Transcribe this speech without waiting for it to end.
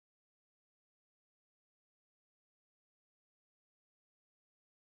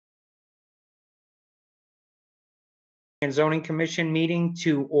and Zoning Commission meeting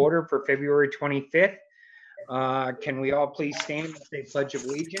to order for February 25th. Can we all please stand and say Pledge of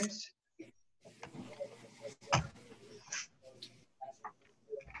Allegiance?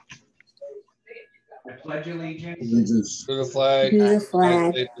 I pledge allegiance to the flag, to the United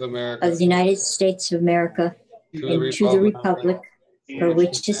flag States of America, of the United States of America, and to the republic for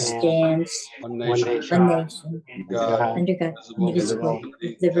which it stands, one one nation, nation, God, under God, indivisible,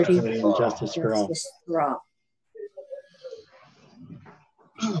 with liberty and justice for all.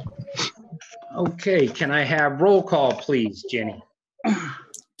 Okay, can I have roll call, please, Jenny?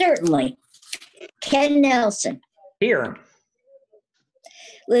 Certainly. Ken Nelson, Here.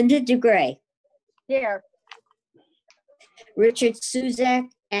 Linda DeGray, Here. Richard Suzak,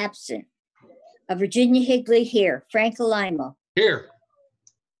 absent. Virginia Higley here. Frank Alimo. here,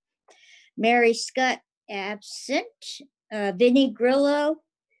 Mary Scott, absent. Vinnie Grillo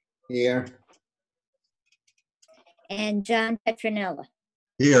Here. and John Petronella.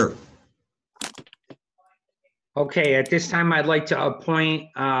 Here. Okay, at this time, I'd like to appoint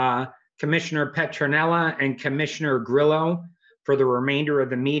Commissioner Petronella and Commissioner Grillo for the remainder of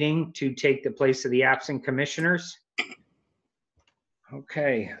the meeting to take the place of the absent commissioners.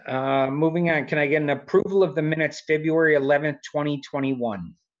 Okay, moving on, can I get an approval of the minutes February 11th,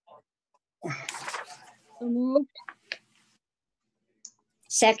 2021? So moved.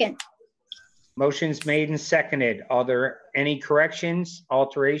 Second. Motion's made and seconded. Are there any corrections,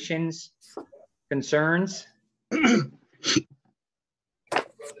 alterations, concerns?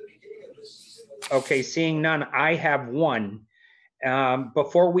 Okay, seeing none, I have one.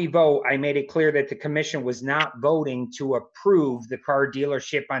 Before we vote, I made it clear that the commission was not voting to approve the car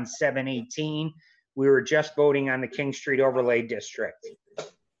dealership on 718. We were just voting on the King Street Overlay District.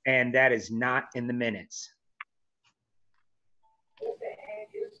 And that is not in the minutes.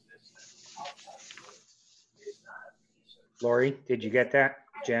 Lori, did you get that?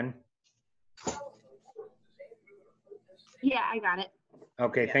 Jen? Yeah, I got it.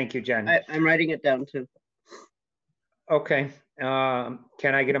 Okay, thank you, Jen. I'm writing it down too. Okay, can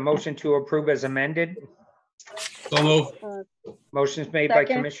I get a motion to approve as amended? so move, Motion's made by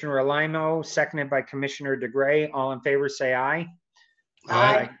Second. Commissioner Alimo, seconded by Commissioner DeGray. All in favor, say aye.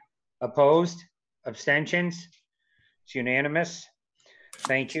 Aye. Opposed? Abstentions? It's unanimous.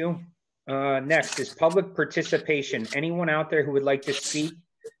 Thank you. Next is public participation. Anyone out there who would like to speak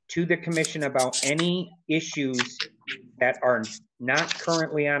to the commission about any issues that are not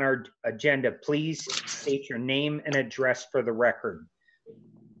currently on our agenda, please state your name and address for the record.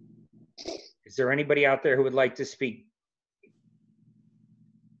 Is there anybody out there who would like to speak?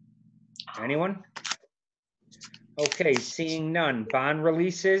 Anyone? Okay, seeing none. Bond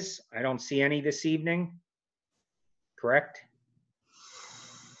releases, I don't see any this evening. Correct?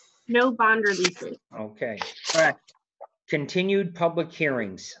 No bond releases. Okay. Correct. Continued public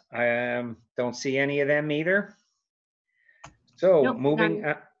hearings. I don't see any of them either. So Nope,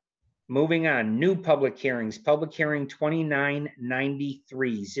 moving on, new public hearings. Public hearing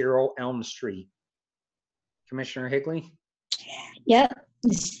 2993, 0 Elm Street. Commissioner Higley? Yep.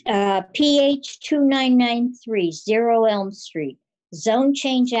 PH 2993, 0 Elm Street. Zone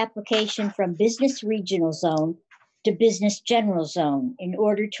change application from business regional zone to business general zone in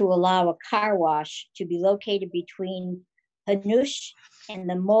order to allow a car wash to be located between Hanush and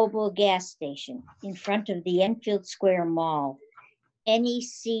the mobile gas station in front of the Enfield Square Mall.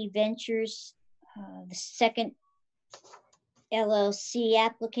 NEC Ventures, the second LLC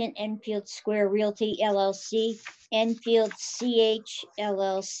applicant, Enfield Square Realty LLC, Enfield CH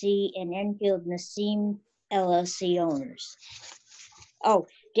LLC, and Enfield Nassim LLC owners. Oh,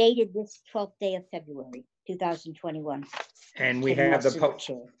 dated this 12th day of February, 2021. And we Ken have Nelson, the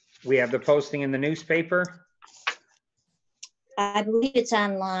Chair. we have the posting in the newspaper. I believe it's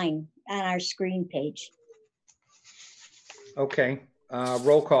online on our screen page. Okay,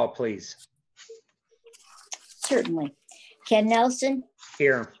 roll call, please. Certainly. Ken Nelson,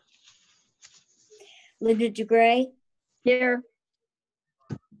 Here. Linda DeGray, Here.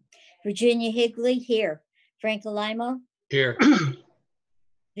 Virginia Higley here, Frank Alimo, here,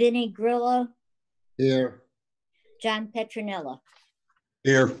 Vinnie Grillo, Here. John Petronella.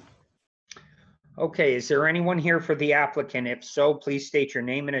 Here. Okay, is there anyone here for the applicant? If so, please state your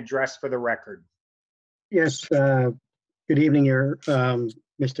name and address for the record. Yes, good evening,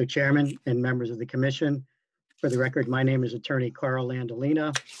 Mr. Chairman and members of the commission. For the record, my name is Attorney Carl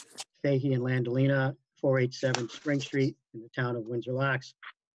Landolina, Fahey and Landolina, 487 Spring Street in the town of Windsor Locks.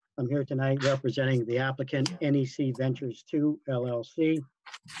 I'm here tonight representing the applicant NEC Ventures 2 LLC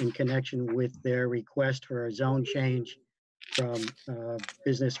in connection with their request for a zone change from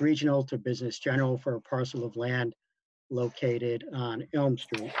business regional to business general for a parcel of land located on Elm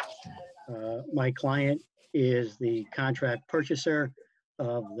Street. My client is the contract purchaser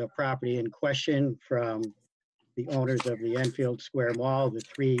of the property in question from the owners of the Enfield Square Mall, the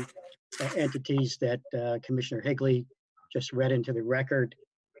three entities that Commissioner Higley just read into the record.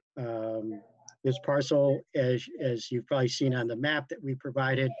 This parcel, as you've probably seen on the map that we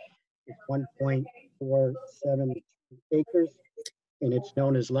provided, is 1.47 acres, and it's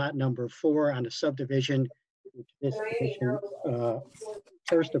known as lot number 4 on the subdivision, which this commission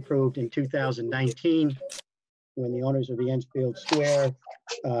first approved in 2019 when the owners of the Enfield Square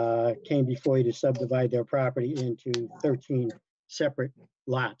came before you to subdivide their property into 13 separate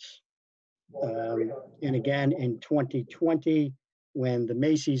lots. And again, in 2020, when the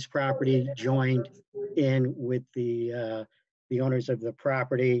Macy's property joined in with the owners of the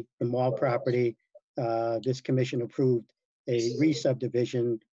property, the mall property, this commission approved a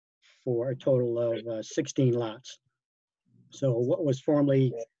re-subdivision for a total of 16 lots. So what was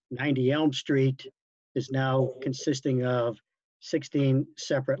formerly 90 Elm Street is now consisting of 16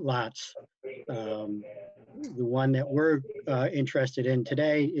 separate lots. The one that we're interested in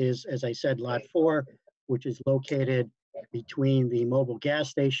today is, as I said, Lot 4, which is located between the mobile gas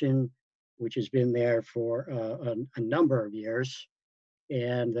station, which has been there for a number of years,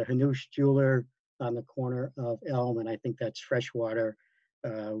 and the Hanush Jeweler on the corner of Elm, and I think that's Freshwater,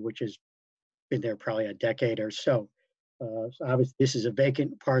 which has been there probably a decade or so. So obviously, this is a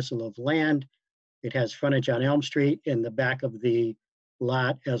vacant parcel of land. It has frontage on Elm Street, and the back of the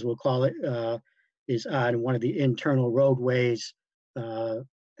lot, as we'll call it, is on one of the internal roadways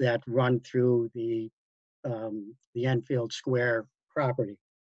that run through the Enfield Square property.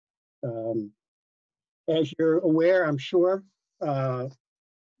 As you're aware, I'm sure,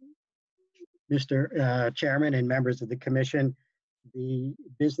 Mr. Chairman and members of the commission, the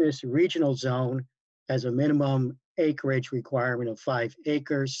business regional zone has a minimum acreage requirement of 5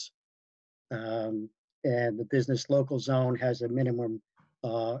 acres. And the business local zone has a minimum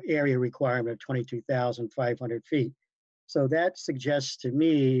area requirement of 22,500 feet. So that suggests to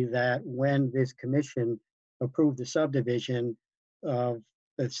me that when this commission approved the subdivision of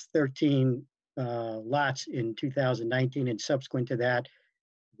its 13 lots in 2019, and subsequent to that,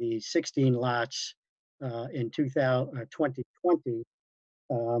 the 16 lots in 2020,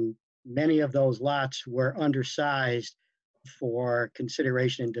 many of those lots were undersized for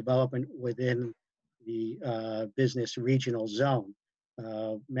consideration and development within the business regional zone.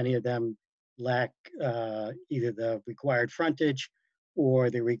 Many of them lack either the required frontage or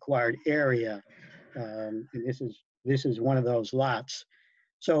the required area. And this is one of those lots.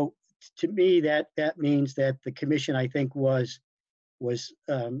 So to me, that means that the commission, I think, was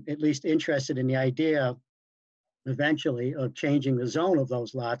at least interested in the idea eventually of changing the zone of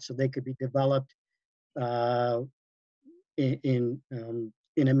those lots so they could be developed in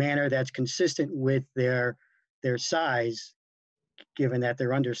a manner that's consistent with their size, given that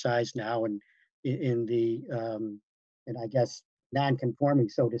they're undersized now and in the and I guess non-conforming,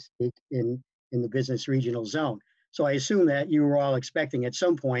 so to speak, in the business regional zone. So I assume that you were all expecting at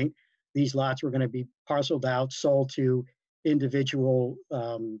some point these lots were going to be parceled out, sold to individual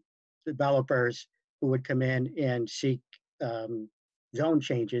developers who would come in and seek zone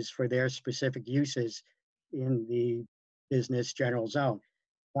changes for their specific uses in the business general zone.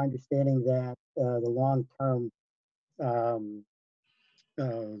 My understanding that the long-term,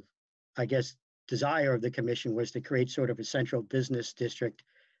 I guess, desire of the commission was to create sort of a central business district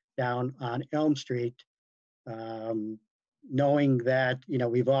down on Elm Street, knowing that,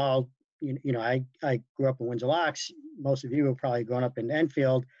 we've all, I grew up in Windsor Locks. Most of you have probably grown up in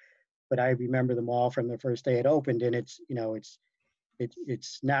Enfield, but I remember the mall from the first day it opened, and it's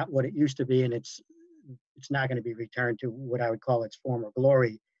not what it used to be, and it's not going to be returned to what I would call its former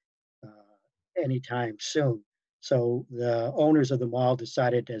glory anytime soon. So the owners of the mall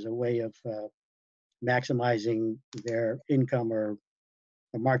decided, as a way of maximizing their income or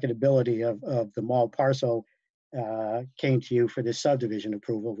the marketability of the mall parcel, came to you for this subdivision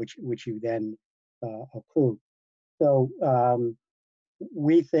approval, which you then approved. So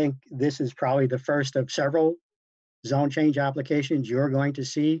we think this is probably the first of several zone change applications you're going to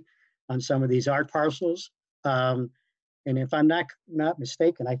see on some of these art parcels. And if I'm not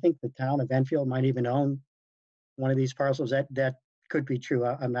mistaken, I think the town of Enfield might even own one of these parcels. That could be true.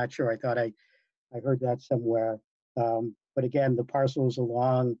 I'm not sure. I thought I heard that somewhere. But again, the parcels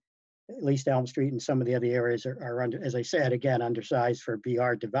along at least Elm Street and some of the other areas are under, as I said, again, undersized for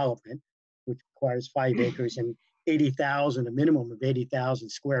BR development, which requires 5 acres and 80,000, a minimum of 80,000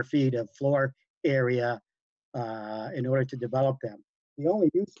 square feet of floor area in order to develop them. the only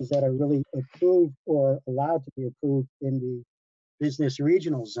uses that are really approved or allowed to be approved in the business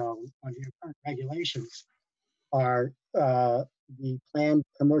regional zone under your current regulations are the planned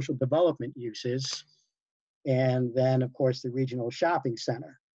commercial development uses, and then, of course, the regional shopping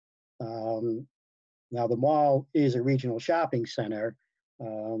center. Now, the mall is a regional shopping center,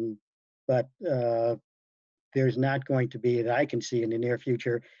 but there's not going to be, that I can see in the near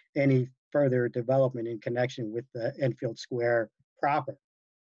future, any further development in connection with the Enfield Square proper.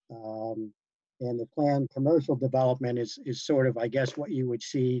 And the planned commercial development is sort of, I guess, what you would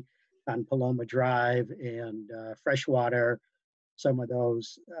see on Paloma Drive and Freshwater, some of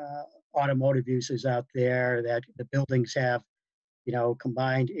those automotive uses out there that the buildings have, you know,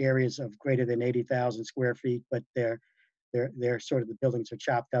 combined areas of greater than 80,000 square feet, but they're sort of, the buildings are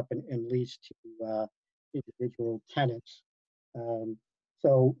chopped up and leased to individual tenants.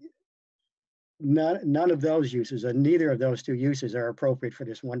 So none of those uses, and neither of those two uses are appropriate for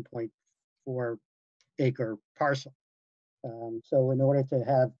this 1.4 acre parcel. So in order to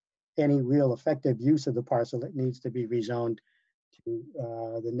have any real effective use of the parcel, it needs to be rezoned to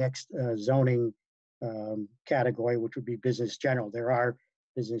the next zoning category, which would be business general. There are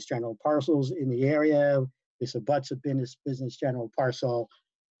business general parcels in the area. This abuts a business general parcel.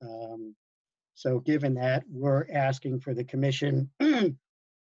 So given that, we're asking for the commission,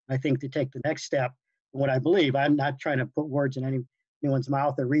 I think, to take the next step. What I believe, I'm not trying to put words in anyone's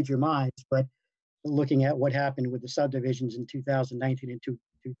mouth or read your minds, but looking at what happened with the subdivisions in 2019 and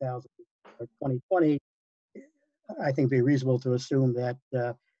 2020, I think it'd be reasonable to assume that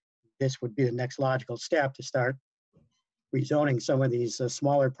this would be the next logical step to start rezoning some of these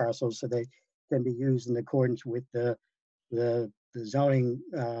smaller parcels so they can be used in accordance with the zoning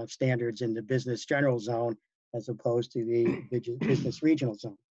standards in the business general zone as opposed to the business regional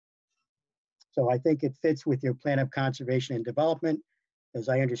zone. So I think it fits with your plan of conservation and development, as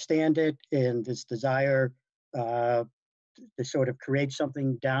I understand it, and this desire to sort of create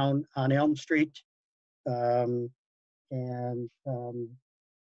something down on Elm Street.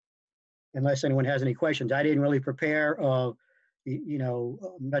 Unless anyone has any questions, I didn't really prepare,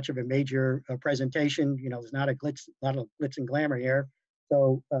 much of a major presentation. You know, there's not a lot of glitz and glamour here.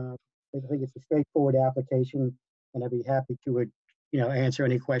 So I think it's a straightforward application, and I'd be happy to, answer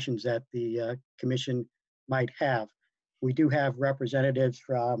any questions that the commission might have. We do have representatives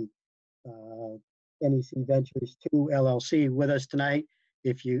from NEC Ventures 2 LLC with us tonight.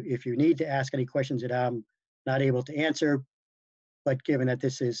 If you need to ask any questions that I'm not able to answer, but given that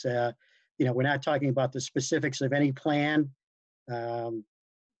this is, we're not talking about the specifics of any plan.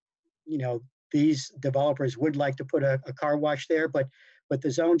 These developers would like to put a car wash there, but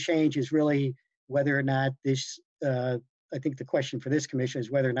the zone change is really whether or not this, I think the question for this commission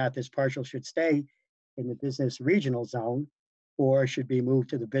is whether or not this parcel should stay in the business regional zone or should be moved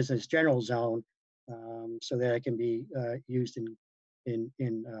to the business general zone so that it can be used in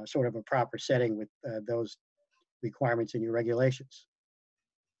sort of a proper setting with those requirements in your regulations.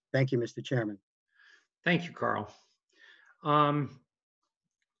 Thank you, Mr. Chairman. Thank you, Carl. I've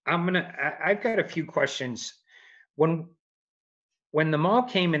got a few questions. When the mall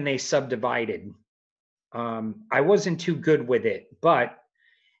came and they subdivided, I wasn't too good with it, but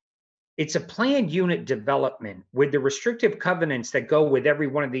it's a planned unit development with the restrictive covenants that go with every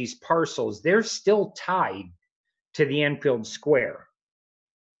one of these parcels. They're still tied to the Enfield Square,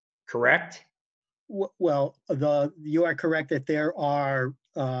 correct? Well, you are correct that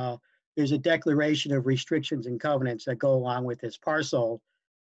there's a declaration of restrictions and covenants that go along with this parcel.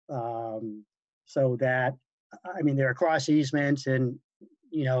 So that, there are cross easements and,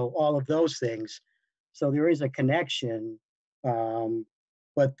 all of those things. So there is a connection.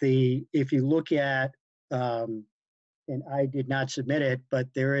 But if you look at, and I did not submit it,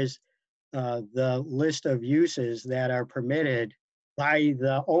 but there is the list of uses that are permitted by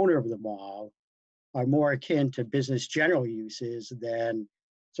the owner of the mall are more akin to business general uses than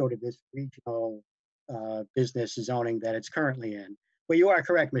sort of this regional business zoning that it's currently in. But you are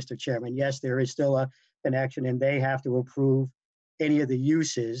correct, Mr. Chairman. Yes, there is still a connection, and they have to approve any of the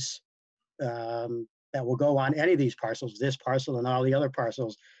uses that will go on any of these parcels, this parcel and all the other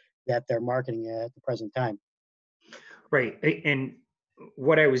parcels that they're marketing at the present time. Right. And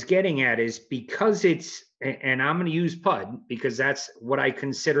what I was getting at is because it's, and I'm going to use PUD because that's what I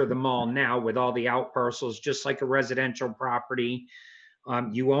consider the mall now with all the out parcels, just like a residential property.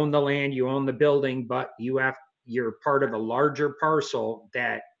 You own the land, you own the building, but you're part of a larger parcel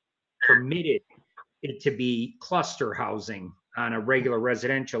that permitted it to be cluster housing on a regular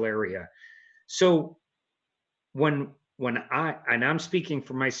residential area. So when I'm speaking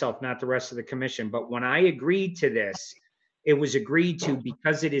for myself, not the rest of the commission, but when I agreed to this, it was agreed to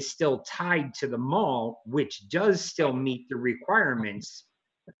because it is still tied to the mall, which does still meet the requirements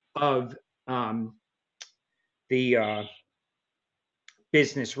of the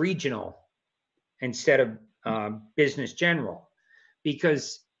business regional instead of business general.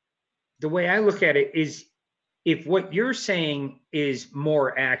 Because the way I look at it is, if what you're saying is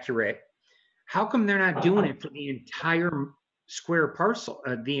more accurate, how come they're not doing it for the entire square parcel,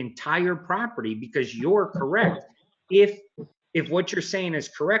 the entire property? Because you're correct. If what you're saying is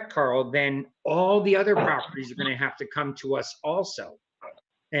correct, Carl, then all the other properties are going to have to come to us also.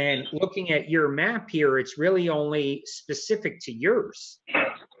 And looking at your map here, it's really only specific to yours.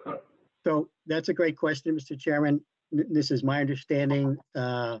 So that's a great question, Mr. Chairman. This is my understanding,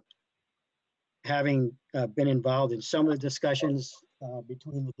 having been involved in some of the discussions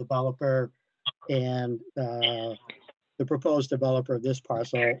between the developer and the proposed developer of this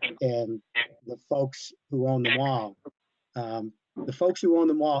parcel and the folks who own the mall. The folks who own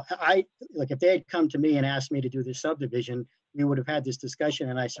the mall, if they had come to me and asked me to do this subdivision, we would have had this discussion.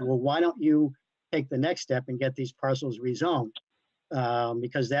 And I said, well, why don't you take the next step and get these parcels rezoned?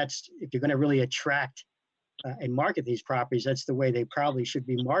 Because that's, if you're going to really attract and market these properties, that's the way they probably should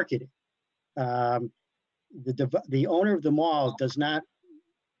be marketed. The owner of the mall does not,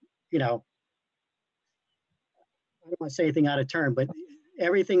 I don't want to say anything out of turn, but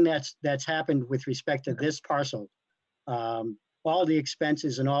everything that's happened with respect to this parcel, all the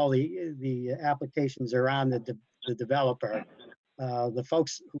expenses and all the applications are on the developer. The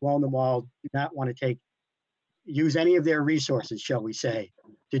folks who own the mall do not want to use any of their resources, shall we say,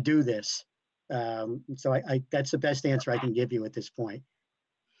 to do this. So that's the best answer I can give you at this point.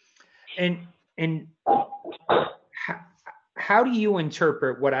 And how do you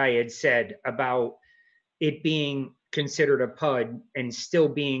interpret what I had said about it being considered a PUD and still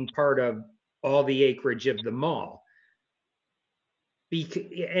being part of all the acreage of the mall?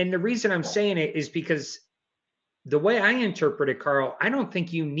 And the reason I'm saying it is because the way I interpret it, Carl, I don't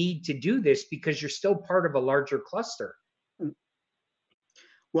think you need to do this because you're still part of a larger cluster.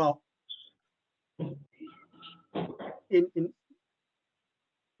 Well,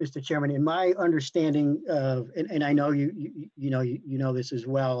 Mr. Chairman, in my understanding of, and I know you know this as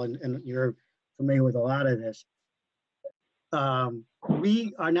well, and you're familiar with a lot of this.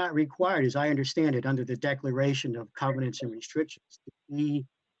 We are not required, as I understand it, under the Declaration of Covenants and Restrictions, to be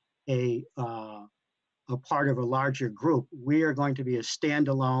a part of a larger group. We are going to be a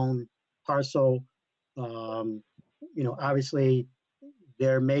standalone parcel. Obviously,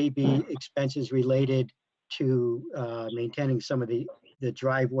 there may be expenses related to maintaining some of the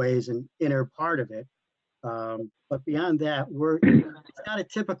driveways and inner part of it. But beyond that, it's not a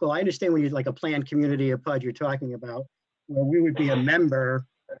typical, I understand when you're like a planned community, a PUD you're talking about, where we would be a member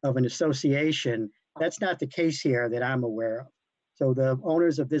of an association. That's not the case here that I'm aware of. So the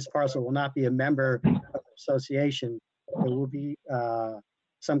owners of this parcel will not be a member of an association. There will be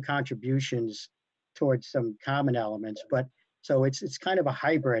some contributions towards some common elements, but so it's kind of a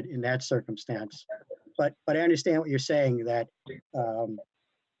hybrid in that circumstance. But I understand what you're saying, that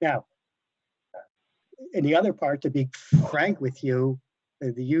now, and the other part, to be frank with you,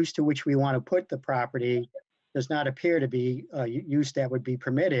 the use to which we want to put the property does not appear to be a use that would be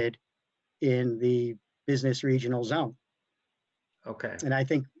permitted in the business regional zone. Okay. And I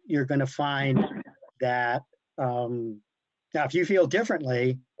think you're going to find that, now, if you feel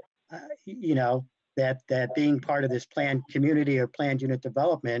differently, that being part of this planned community or planned unit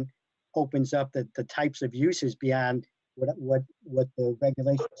development opens up the types of uses beyond what the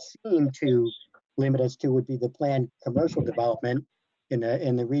regulations seem to limit us to would be the planned commercial development in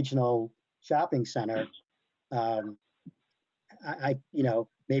the regional shopping center.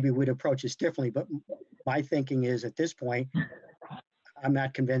 Maybe we'd approach this differently, but my thinking is at this point, I'm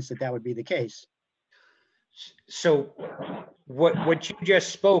not convinced that would be the case. So what you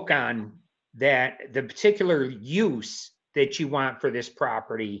just spoke on, that the particular use that you want for this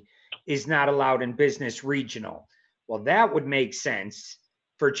property is not allowed in business regional. Well, that would make sense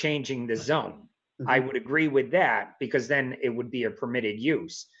for changing the zone. Mm-hmm. I would agree with that, because then it would be a permitted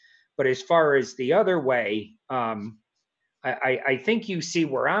use. But as far as the other way, I think you see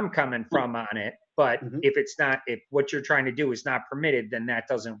where I'm coming from on it. But mm-hmm. if what you're trying to do is not permitted, then that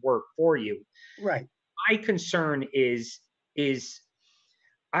doesn't work for you. Right. My concern is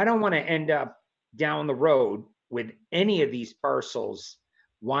I don't want to end up down the road with any of these parcels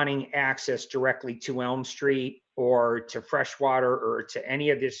wanting access directly to Elm Street or to Freshwater or to any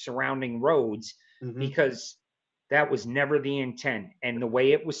of the surrounding roads, mm-hmm. because that was never the intent. And the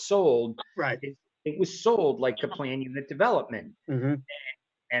way it was sold, right, it was sold like a planned unit development. Mm-hmm.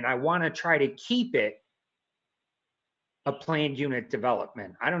 And I want to try to keep it a planned unit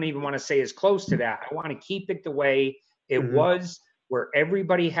development. I don't even want to say as close to that. I want to keep it the way it Mhm. was, where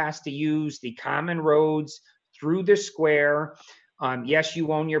everybody has to use the common roads through the square. Yes,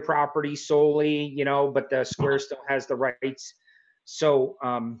 you own your property solely, you know, but the square still has the rights. So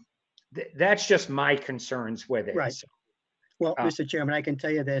that's just my concerns with it. Right. So, Well, Uh, Mr. Chairman, I can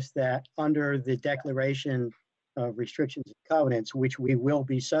tell you this, that under the Declaration of Restrictions and Covenants, which we will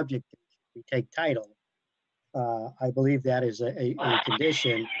be subject to, if we take title, I believe that is a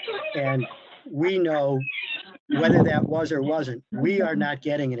condition. And we know whether that was or wasn't, we are not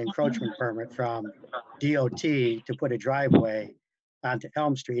getting an encroachment permit from DOT to put a driveway onto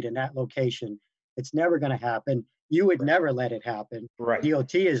Elm Street in that location. It's never going to happen. You would never let it happen. right.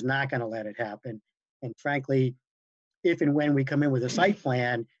 DOT is not going to let it happen. And frankly, if and when we come in with a site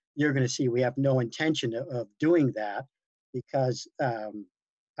plan, you're going to see we have no intention of doing that, because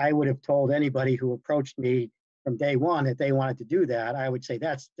I would have told anybody who approached me from day one that they wanted to do that. I would say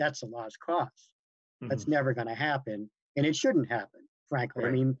that's a lost cause. That's Mhm. never going to happen, and it shouldn't happen, frankly. I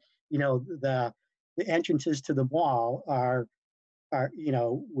Right. mean, you know, the entrances to the mall are, you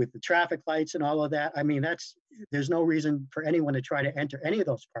know, with the traffic lights and all of that. I mean, there's no reason for anyone to try to enter any of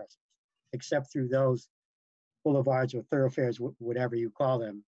those parcels except through those boulevards or thoroughfares, whatever you call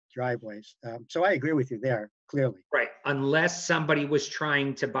them, driveways. So I agree with you there, clearly. Right, unless somebody was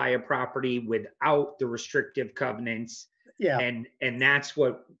trying to buy a property without the restrictive covenants. Yeah, And that's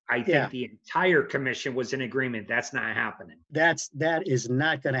what I Yeah. think the entire commission was in agreement. That's not happening. that is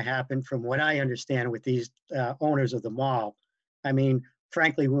not going to happen from what I understand with these owners of the mall. I mean,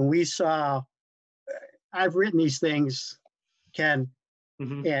 frankly, when we saw, I've written these things, Ken,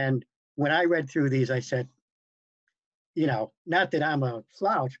 Mhm. and when I read through these, I said, you know, not that I'm a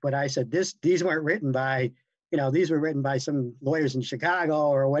slouch, but I said, these weren't written by, you know, these were written by some lawyers in Chicago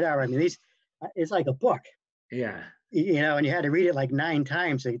or whatever. I mean, it's like a book, Yeah, you know, and you had to read it like 9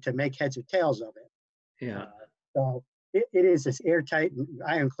 times to make heads or tails of it. yeah, So it is as airtight and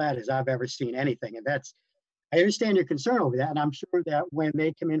ironclad as I've ever seen anything. And I understand your concern over that. And I'm sure that when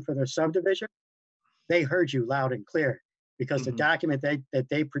they come in for their subdivision, they heard you loud and clear, because the Mhm. document that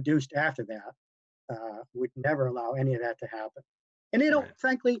they produced after that would never allow any of that to happen. And they don't, Right.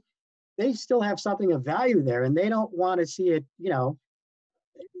 frankly, they still have something of value there, and they don't want to see it, you know,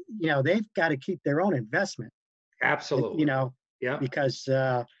 they've got to keep their own investment, you Absolutely. know, Yeah, because,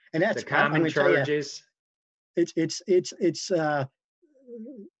 and the that's, I'm common going to tell you, charges. it's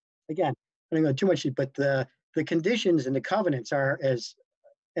again, I don't go too much, but the conditions and the covenants are as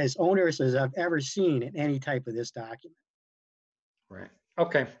onerous as I've ever seen in any type of this document. Right.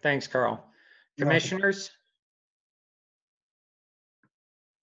 Okay, thanks, Carl. You're welcome. Commissioners?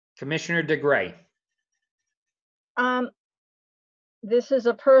 Commissioner DeGray. This is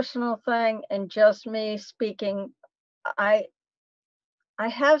a personal thing and just me speaking. I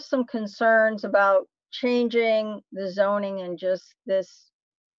have some concerns about changing the zoning in just this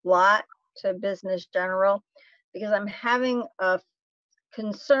lot to business general, because I'm having a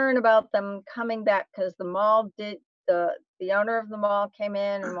concern about them coming back, because the mall did, the owner of the mall came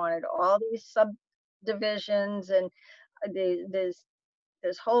in and wanted all these subdivisions and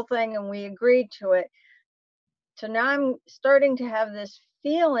this whole thing, and we agreed to it. So now I'm starting to have this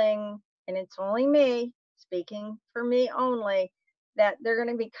feeling, and it's only me speaking for me only, that they're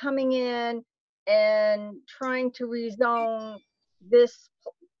going to be coming in and trying to rezone this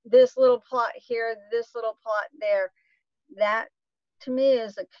little plot here, this little plot there. That to me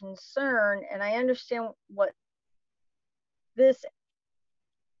is a concern, and I understand what this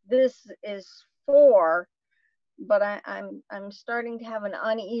is for, but I'm starting to have an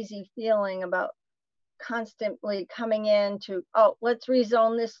uneasy feeling about constantly coming in to, oh, let's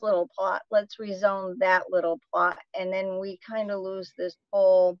rezone this little plot, let's rezone that little plot, and then we kind of lose this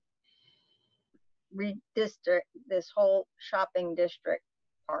whole redistrict, this whole shopping district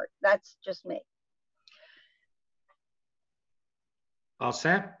part. That's just me. All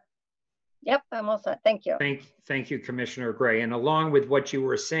set? Yep, I'm all set. Thank you. Thank you, Commissioner Gray. And along with what you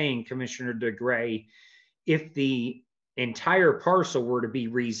were saying, Commissioner DeGray, if the entire parcel were to be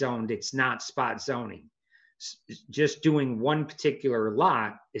rezoned, it's not spot zoning. Just doing one particular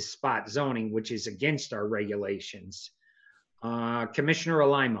lot is spot zoning, which is against our regulations. Commissioner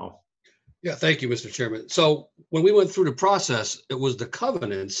Alimo. Yeah, thank you, Mr. Chairman. So when we went through the process, it was the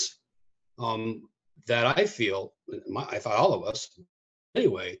covenants that I feel, I thought all of us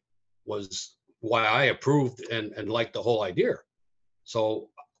anyway, was why I approved and liked the whole idea. So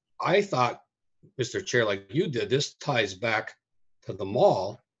I thought, Mr. Chair, like you did, this ties back to the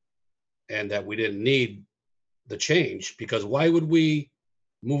mall, and that we didn't need the change, because why would we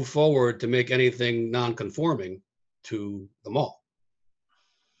move forward to make anything non-conforming to the mall.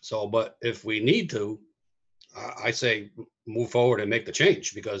 So, but if we need to, I say move forward and make the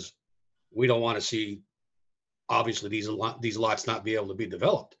change, because we don't want to see, obviously, these lots not be able to be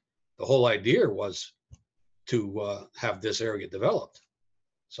developed. The whole idea was to have this area developed.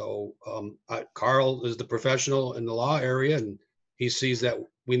 So Carl is the professional in the law area, and he sees that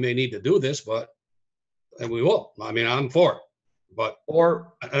we may need to do this, and we will. I mean, I'm for it, but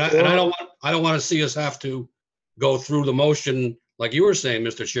I don't want to see us have to go through the motion like you were saying,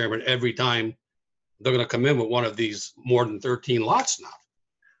 Mr. Chairman, every time they're going to come in with one of these more than 13 lots now.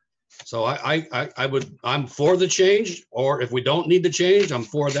 So I'm for the change, or if we don't need the change, I'm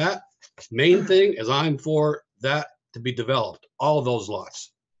for that. Main thing is I'm for that to be developed, all of those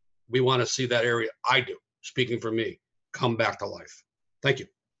lots. We want to see that area, I do, speaking for me, come back to life. Thank you.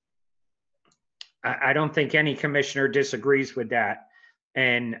 I don't think any commissioner disagrees with that.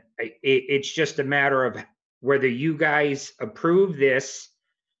 And it's just a matter of whether you guys approve this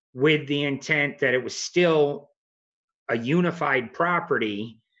with the intent that it was still a unified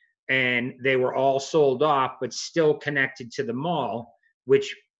property and they were all sold off, but still connected to the mall,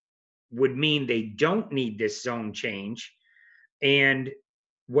 which would mean they don't need this zone change. And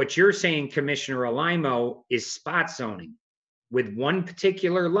what you're saying, Commissioner Alimo, is spot zoning. With one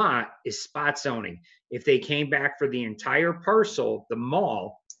particular lot is spot zoning. If they came back for the entire parcel, the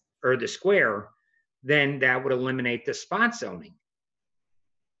mall or the square, then that would eliminate the spot zoning.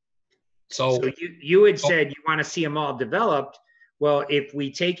 So you had said you want to see them all developed. Well, if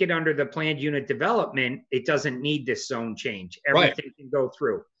we take it under the planned unit development, it doesn't need this zone change. Everything can go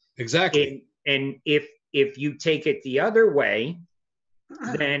through. Exactly. And if you take it the other way,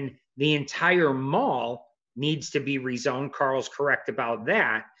 then the entire mall needs to be rezoned. Carl's correct about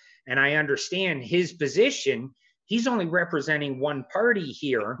that. And I understand his position. He's only representing one party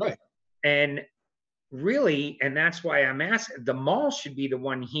here. Right. And really, and that's why I'm asking, the mall should be the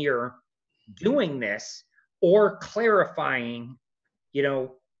one here doing this or clarifying,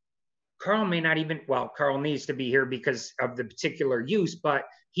 Carl may not even, well, Carl needs to be here because of the particular use, but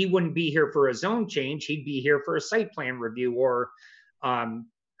he wouldn't be here for a zone change. He'd be here for a site plan review or,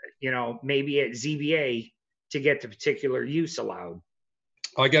 maybe at ZBA to get the particular use allowed.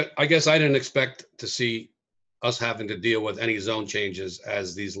 I guess I didn't expect to see us having to deal with any zone changes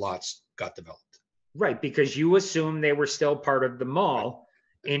as these lots got developed. Right, because you assume they were still part of the mall,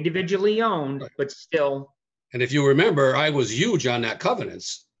 individually owned, but still. And if you remember, I was huge on that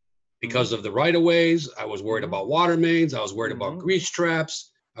covenants because of the right-of-ways. I was worried about water mains. I was worried about grease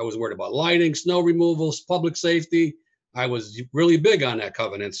traps. I was worried about lighting, snow removals, public safety. I was really big on that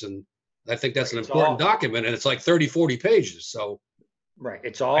covenants. And I think that's an important document. And it's like 30, 40 pages. So. Right.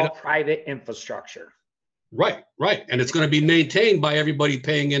 It's all private infrastructure. Right. And it's going to be maintained by everybody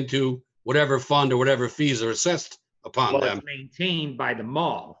paying into whatever fund or whatever fees are assessed upon them. It's maintained by the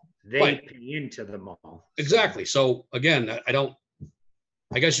mall. They pay into the mall. Exactly. So again,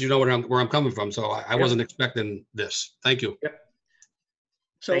 I guess you know where I'm coming from. So I wasn't expecting this. Thank you. Yep.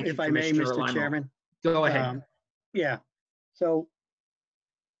 So if I may, Mr. Chairman. Go ahead. Yeah. So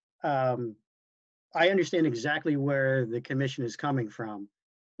I understand exactly where the commission is coming from.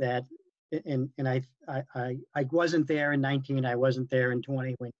 That and I wasn't there in 19. I wasn't there in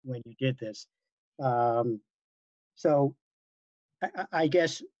 20 when you did this. So I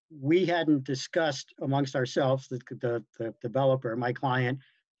guess we hadn't discussed amongst ourselves, the developer, my client,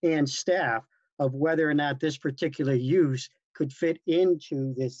 and staff, of whether or not this particular use could fit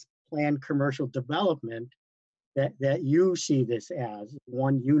into this planned commercial development that you see this as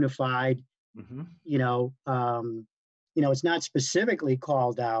one unified. It's not specifically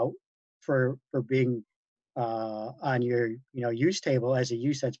called out for being on your use table as a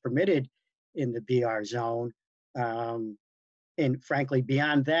use that's permitted in the BR zone. And frankly,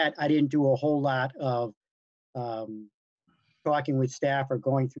 beyond that, I didn't do a whole lot of talking with staff or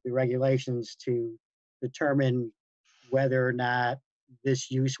going through the regulations to determine whether or not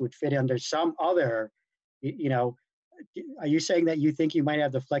this use would fit under some other, are you saying that you think you might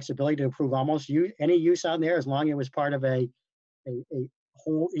have the flexibility to approve almost any use on there as long as it was part of a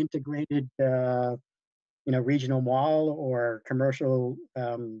whole integrated, regional mall or commercial,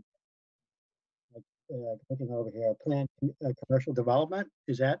 looking over here, planned commercial development?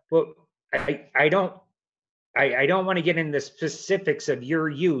 Is that? Well, I don't want to get into the specifics of your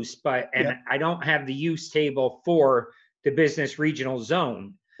use, but I don't have the use table for the business regional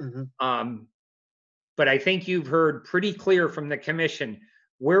zone. But I think you've heard pretty clear from the commission,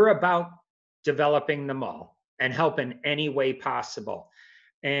 we're about developing the mall and help in any way possible.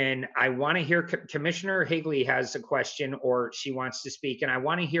 And I want to hear Commissioner Higley has a question or she wants to speak, and I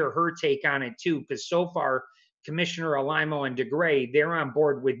want to hear her take on it too, because so far Commissioner Alimo and DeGray, they're on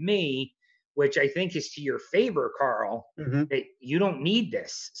board with me, which I think is to your favor, Carl, Mhm. that you don't need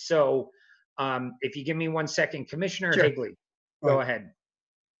this. So if you give me 1 second, Commissioner Sure. Higley, go Right. ahead.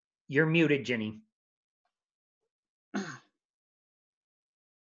 You're muted, Ginny.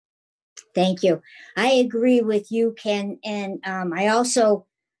 Thank you. I agree with you, Ken, and I also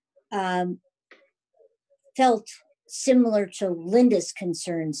felt similar to Linda's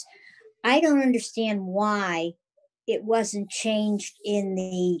concerns. I don't understand why it wasn't changed in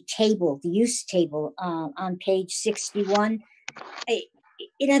the table, the use table on page 61.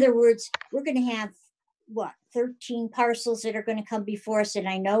 In other words, we're going to have what, 13 parcels that are going to come before us, and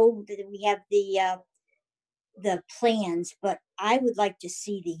I know that we have the plans, but I would like to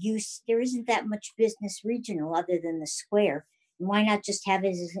see the use. There isn't that much business regional other than the square. And why not just have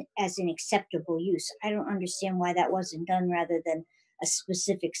it as an acceptable use? I don't understand why that wasn't done rather than a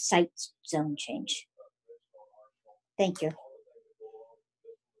specific site zone change. Thank you.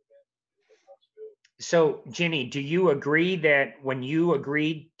 So Ginny, do you agree that when you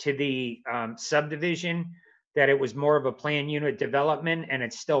agreed to the subdivision, that it was more of a plan unit development and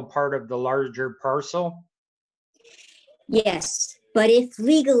it's still part of the larger parcel? Yes, but if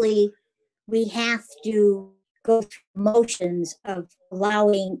legally we have to go through motions of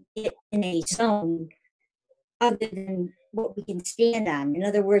allowing it in a zone other than what we can stand on. In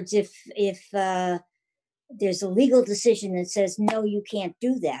other words, if there's a legal decision that says, no, you can't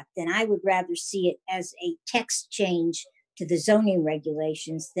do that, then I would rather see it as a text change to the zoning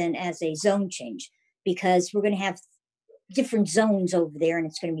regulations than as a zone change, because we're going to have different zones over there and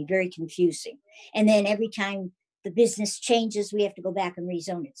it's going to be very confusing. And then every time the business changes, we have to go back and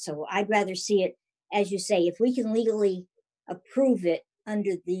rezone it. So I'd rather see it, as you say, if we can legally approve it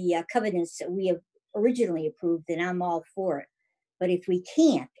under the covenants that we have originally approved, then I'm all for it. But if we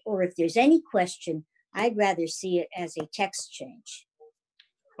can't, or if there's any question, I'd rather see it as a text change.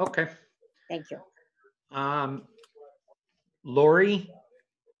 Okay. Thank you. Lori,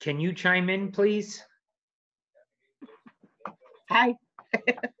 can you chime in, please? Hi.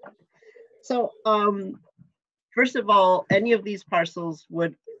 So, first of all, any of these parcels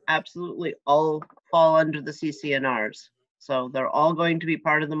would absolutely all fall under the CCNRs. So they're all going to be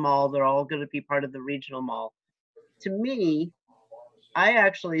part of the mall. They're all going to be part of the regional mall. To me, I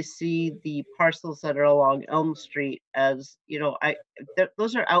actually see the parcels that are along Elm Street as, you know,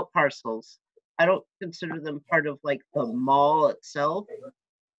 those are out parcels. I don't consider them part of like the mall itself,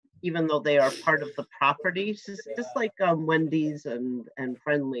 even though they are part of the property. Just like Wendy's and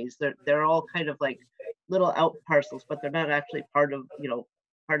Friendly's, they're all kind of like little out parcels, but they're not actually part of, you know,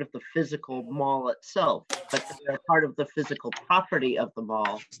 part of the physical mall itself, but they're part of the physical property of the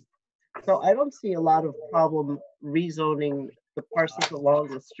mall. So I don't see a lot of problem rezoning the parcels along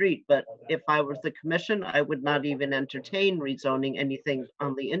the street, but if I was the commission, I would not even entertain rezoning anything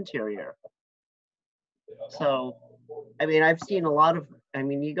on the interior. So, I mean, I've seen a lot of, I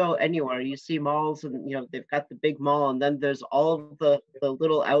mean, you go anywhere, you see malls and, you know, they've got the big mall and then there's all of the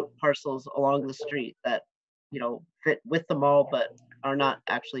little out parcels along the street that, you know, fit with the mall, but are not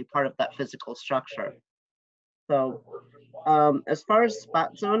actually part of that physical structure. So, as far as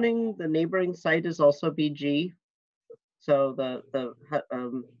spot zoning, the neighboring site is also BG. So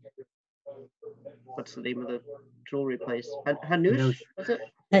what's the name of the jewelry place? Hanush, was it?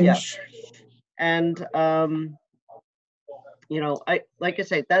 Yeah. And you know, like I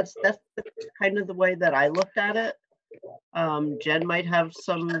say, that's kind of the way that I looked at it. Jen might have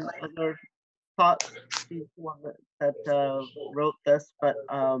some other thoughts. She's the one that wrote this, but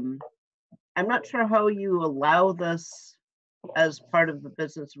I'm not sure how you allow this as part of the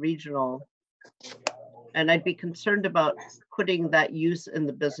business regional. And I'd be concerned about putting that use in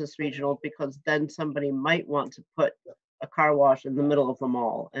the business regional because then somebody might want to put a car wash in the middle of the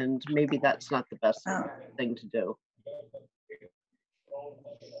mall, and maybe that's not the best thing to do.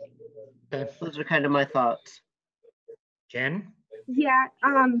 Okay. Those are kind of my thoughts. Jen? Yeah,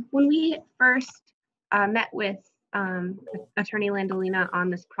 when we first met with Attorney Landolina on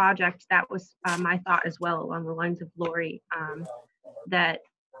this project, that was my thought as well, along the lines of Lori, that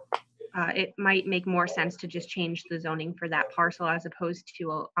it might make more sense to just change the zoning for that parcel as opposed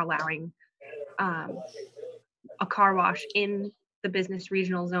to allowing a car wash in the business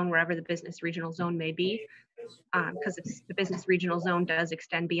regional zone, wherever the business regional zone may be, because the business regional zone does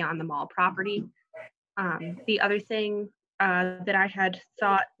extend beyond the mall property. The other thing that I had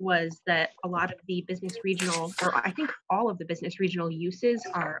thought was that a lot of the business regional, or I think all of the business regional uses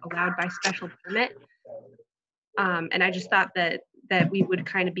are allowed by special permit. And I just thought that we would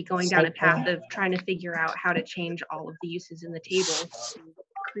kind of be going down a path of trying to figure out how to change all of the uses in the table to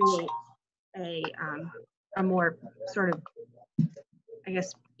create a more sort of, I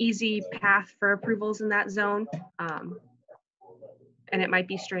guess, easy path for approvals in that zone. And it might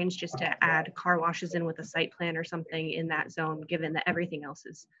be strange just to add car washes in with a site plan or something in that zone, given that everything else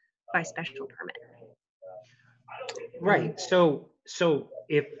is by special permit. Right, so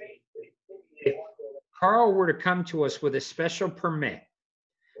if Carl were to come to us with a special permit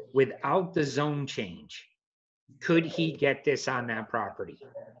without the zone change, could he get this on that property?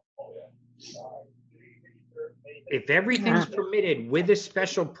 If everything's permitted with a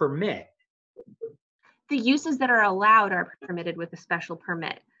special permit, The uses that are allowed are permitted with a special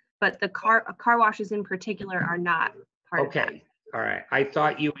permit, but the car washes in particular are not part of that. okay, all right. I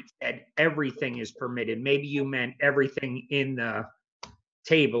thought you had said everything is permitted. Maybe you meant everything in the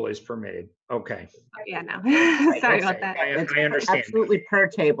table is permitted. Okay. Yeah, no, sorry about that. I understand. Absolutely per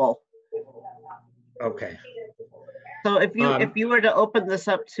table. Okay, So if you were to open this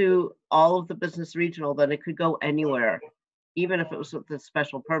up to all of the business regional, then it could go anywhere, even if it was with the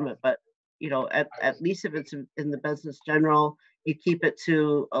special permit. But you know, at least if it's in the business general, you keep it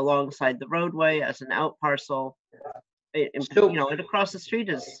to alongside the roadway as an out parcel. So- You know, and across the street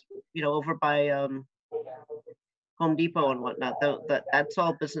is, you know, over by Home Depot and whatnot. That's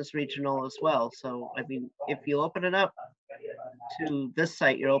all business regional as well. So I mean, if you open it up to this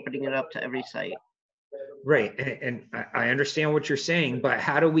site, you're opening it up to every site. right, and I understand what you're saying, but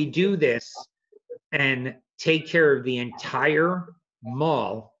how do we do this and take care of the entire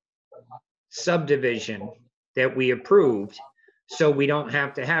mall subdivision that we approved, so we don't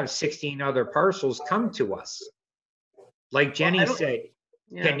have to have 16 other parcels come to us? Like Jenny said,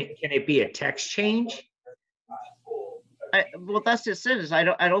 Yeah. can it be a text change? Well, that's just it. Is I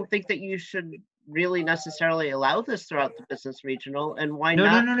don't think that you should really necessarily allow this throughout the business regional. And why No,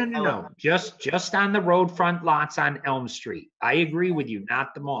 not? no. Just on the road front lots on Elm Street. I agree with you,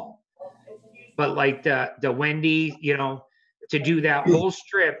 not the mall. But like the Wendy, you know, to do that whole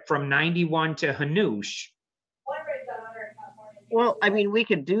strip from 91 to Hanoush. Well, I mean, we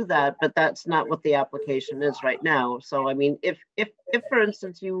could do that, but that's not what the application is right now. So, I mean, if for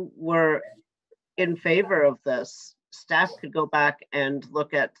instance you were in favor of this, staff could go back and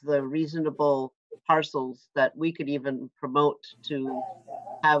look at the reasonable parcels that we could even promote to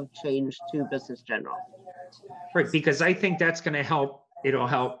have changed to business general. Right, because I think that's gonna help, it'll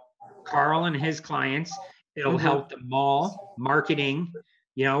help Carl and his clients. It'll help the mall marketing,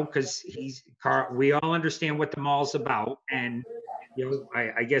 you know, because Carl, we all understand what the mall's about. And, you know,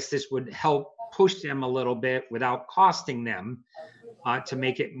 I guess this would help push them a little bit without costing them, to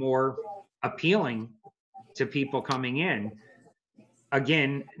make it more appealing to people coming in.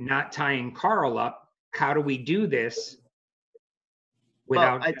 Again, not tying Carl up. How do we do this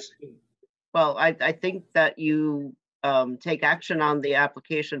without? Well, I think that you take action on the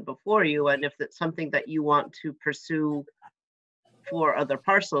application before you, and if it's something that you want to pursue for other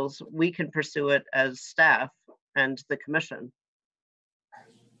parcels, we can pursue it as staff and the commission.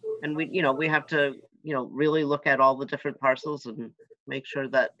 And we have to, really look at all the different parcels and make sure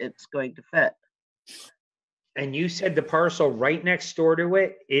that it's going to fit. And you said the parcel right next door to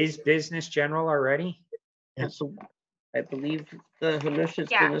it is business general already? And so I believe the Hanoush is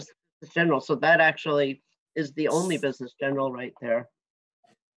Yeah. business general, so that actually is the only business general right there,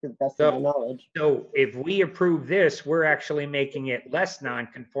 to the best of my knowledge. So if we approve this, we're actually making it less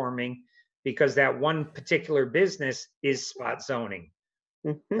non-conforming because that one particular business is spot zoning.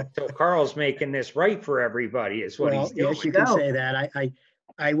 Mhm. So Carl's making this right for everybody is what Well, he's doing. yes, you can No. say that.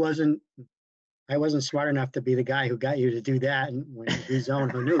 I wasn't smart enough to be the guy who got you to do that and when you rezone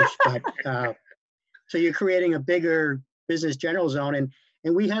Hanoush, but so you're creating a bigger business general zone,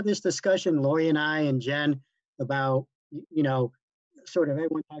 and we had this discussion, Lori and I and Jen, about sort of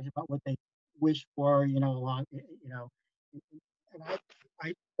everyone talks about what they wish for, along, and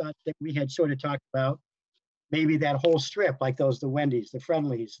I thought that we had sort of talked about maybe that whole strip, like the Wendy's, the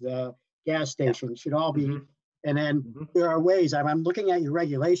Friendlies, the gas stations should all be. Mhm. And then Mhm. there are ways, I'm looking at your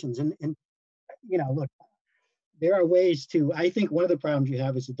regulations and look, there are ways to, I think one of the problems you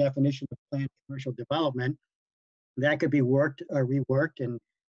have is the definition of planned commercial development. That could be worked or reworked, and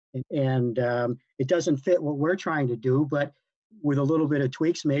it doesn't fit what we're trying to do, but with a little bit of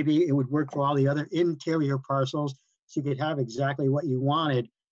tweaks, maybe it would work for all the other interior parcels, so you could have exactly what you wanted.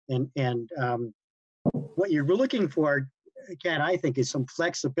 And what you're looking for, Ken, I think, is some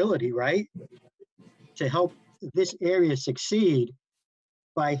flexibility, right? To help this area succeed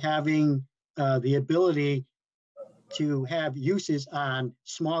by having the ability to have uses on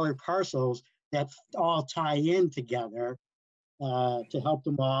smaller parcels that all tie in together to help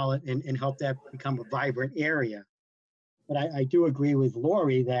them all and help that become a vibrant area. But I do agree with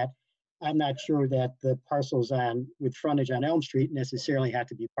Lori that I'm not sure that the parcels with frontage on Elm Street necessarily have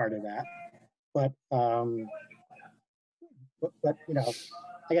to be part of that. But you know,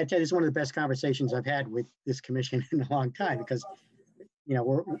 I gotta tell you, it's one of the best conversations I've had with this commission in a long time, because, you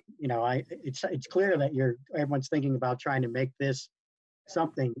know, it's clear that everyone's thinking about trying to make this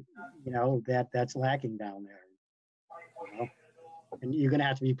something, you know, that's lacking down there. You know? And you're gonna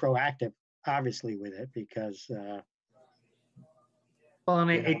have to be proactive, obviously, with it, because Well,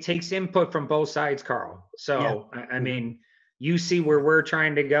 and you know. it takes input from both sides, Carl. So, Yeah. I mean, you see where we're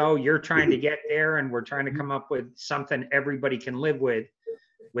trying to go, you're trying to get there, and we're trying to come up with something everybody can live with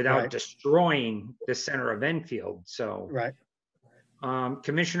without Right. destroying the center of Enfield. So, Right.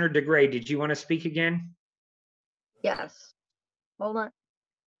 Commissioner DeGray, did you want to speak again? Yes. Hold on.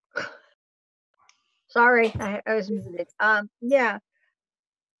 Sorry, I was muted. Yeah,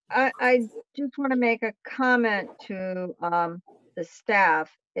 I just want to make a comment to the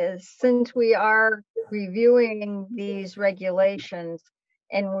staff, is since we are reviewing these regulations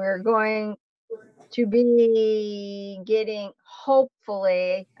and we're going to be getting,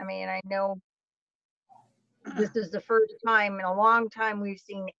 hopefully, I mean, I know this is the first time in a long time we've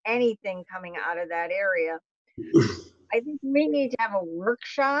seen anything coming out of that area. I think we need to have a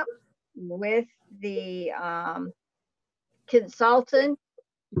workshop with the consultant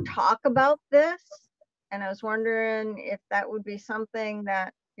to talk about this. And I was wondering if that would be something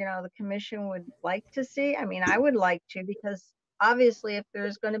that, you know, the commission would like to see. I mean, I would like to, because obviously if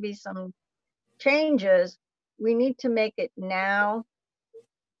there's going to be some changes, we need to make it now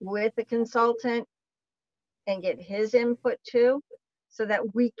with the consultant and get his input too, so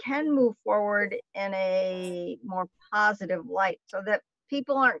that we can move forward in a more positive light, so that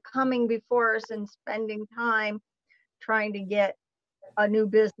people aren't coming before us and spending time trying to get a new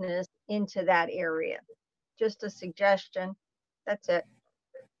business into that area. Just a suggestion. That's it.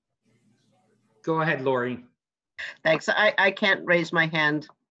 Go ahead, Lori. Thanks. I can't raise my hand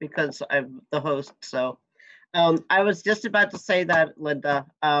because I'm the host. So I was just about to say that, Linda.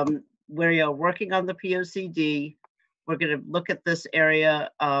 We're working on the POCD. We're going to look at this area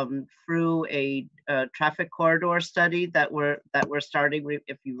through a traffic corridor study that we're starting.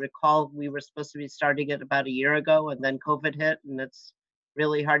 If you recall, we were supposed to be starting it about a year ago, and then COVID hit, and it's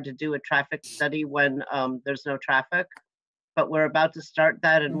really hard to do a traffic study when there's no traffic. But we're about to start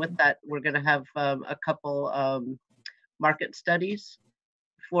that, and with that, we're going to have a couple market studies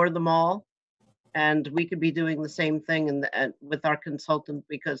for the mall. And we could be doing the same thing with our consultant,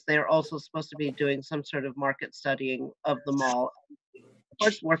 because they're also supposed to be doing some sort of market studying of the mall. Of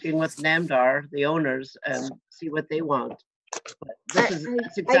course, working with NAMDAR, the owners, and see what they want. But that's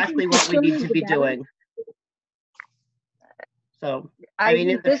exactly what we need to be doing. So, I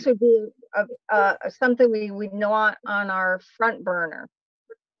think this would be something we would want on our front burner.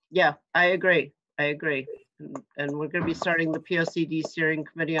 Yeah, I agree. And we're going to be starting the POCD steering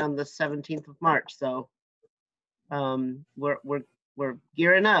committee on the 17th of March. So we're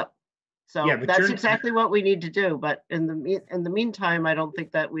gearing up. So yeah, that's exactly what we need to do. But in the meantime, I don't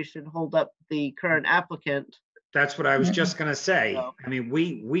think that we should hold up the current applicant. That's what I was just going to say. So, I mean,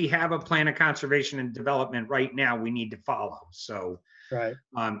 we have a plan of conservation and development right now we need to follow. So right.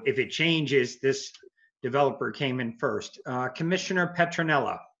 If it changes, this developer came in first. Commissioner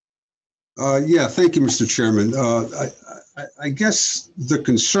Petronella. Yeah, thank you, Mr. Chairman. I guess the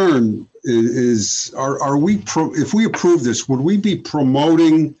concern is, are we, if we approve this, would we be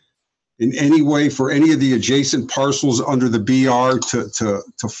promoting in any way for any of the adjacent parcels under the BR to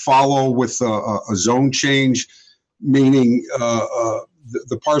follow with a zone change, meaning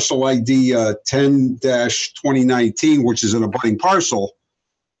the parcel ID 10-2019, which is an abutting parcel?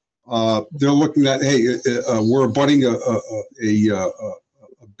 They're looking at, hey, we're abutting a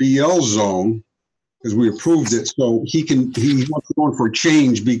BL zone because we approved it, so he wants going for a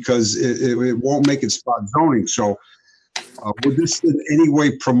change because it won't make it spot zoning. So would this in any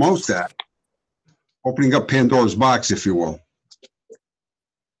way promote that, opening up Pandora's box, if you will?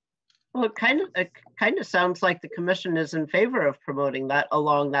 Well, it kind of sounds like the commission is in favor of promoting that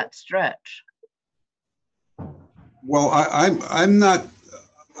along that stretch. Well, I'm not.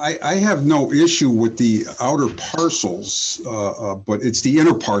 I have no issue with the outer parcels, but it's the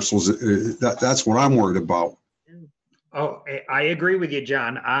inner parcels that's what I'm worried about. Oh, I agree with you,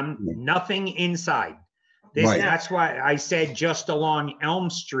 John. I'm nothing inside. Right. That's why I said just along Elm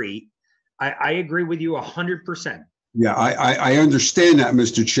Street. I agree with you 100%. Yeah, I understand that,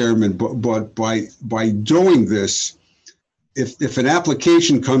 Mr. Chairman, but by doing this, if an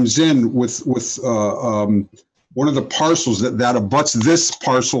application comes in with one of the parcels that abuts this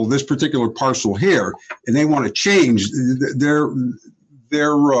particular parcel here, and they want to change, they're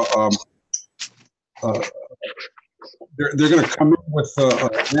they're going to come in with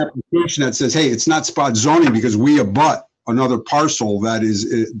an application that says, hey, it's not spot zoning because we abut another parcel that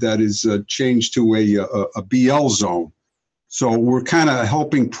is changed to a BL zone. So we're kind of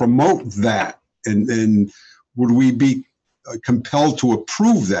helping promote that. And would we be compelled to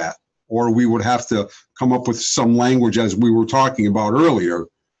approve that? Or we would have to come up with some language, as we were talking about earlier,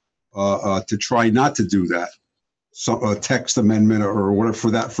 to try not to do that. So a text amendment or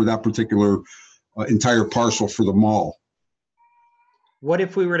whatever for that particular entire parcel for the mall. What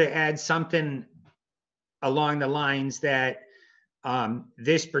if we were to add something along the lines that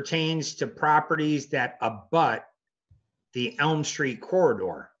this pertains to properties that abut the Elm Street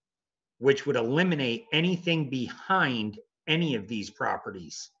corridor, which would eliminate anything behind any of these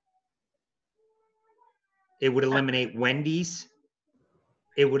properties? It would eliminate Wendy's.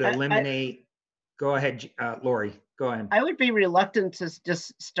 It would eliminate, go ahead, Lori, go ahead. I would be reluctant to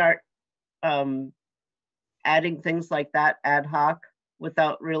just start adding things like that ad hoc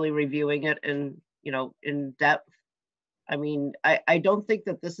without really reviewing it in depth. I mean, I don't think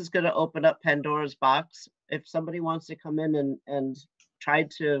that this is going to open up Pandora's box. If somebody wants to come in and try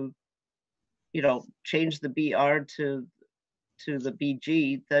to, change the BR to the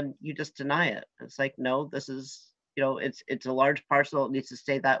BG, then you just deny it. It's like, no, this is, it's a large parcel. It needs to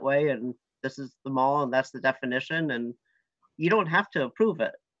stay that way. And this is the mall and that's the definition. And you don't have to approve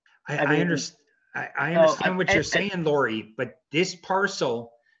it. I understand. I understand what you're saying, Lori, but this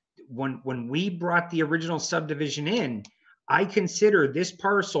parcel, when we brought the original subdivision in, I consider this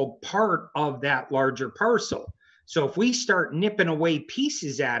parcel part of that larger parcel. So if we start nipping away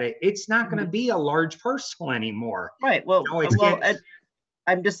pieces at it, it's not going to be a large parcel anymore. Right. Well,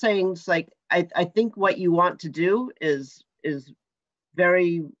 I'm just saying, it's like, I think what you want to do is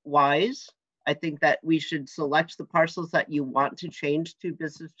very wise. I think that we should select the parcels that you want to change to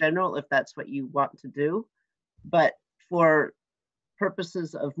business general, if that's what you want to do. But for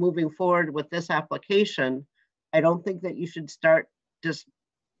purposes of moving forward with this application, I don't think that you should start just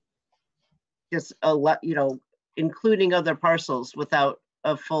including other parcels without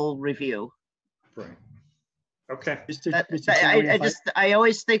a full review. Right. Okay. I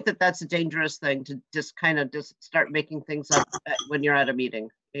always think that that's a dangerous thing to just kind of just start making things up when you're at a meeting.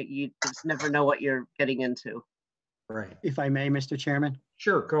 You just never know what you're getting into. Right. If I may, Mr. Chairman.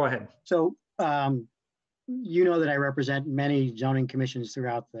 Sure, go ahead. So, you know that I represent many zoning commissions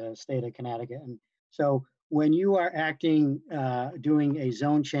throughout the state of Connecticut. And so when you are acting, doing a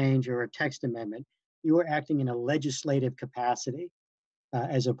zone change or a text amendment, you are acting in a legislative capacity,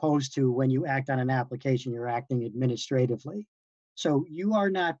 as opposed to when you act on an application, you're acting administratively. So you are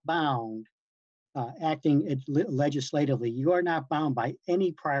not bound, acting legislatively, you are not bound by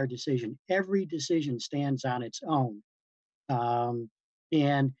any prior decision. Every decision stands on its own.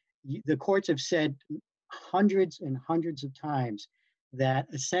 And the courts have said hundreds and hundreds of times that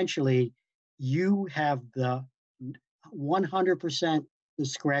essentially you have the 100%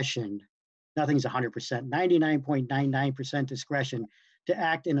 discretion. Nothing's 100%, 99.99% discretion to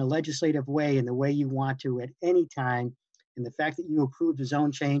act in a legislative way in the way you want to at any time. And the fact that you approve the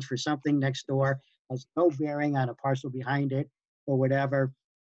zone change for something next door has no bearing on a parcel behind it or whatever.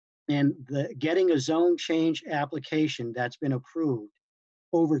 And getting a zone change application that's been approved,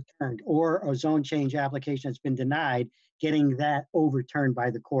 overturned, or a zone change application that's been denied, getting that overturned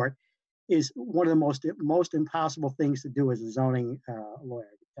by the court is one of the most impossible things to do as a zoning lawyer.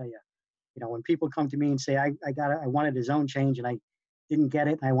 I tell you, when people come to me and say, I wanted a zone change and I didn't get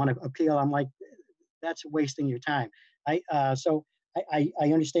it and I want to appeal, I'm like, that's wasting your time. So I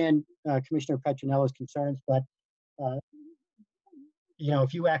understand Commissioner Petronella's concerns, but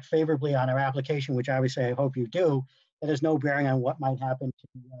if you act favorably on our application, which obviously I hope you do, that has no bearing on what might happen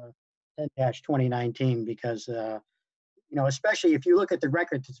to 10-2019, because especially if you look at the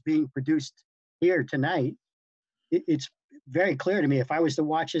record that's being produced here tonight, it's very clear to me. If I was to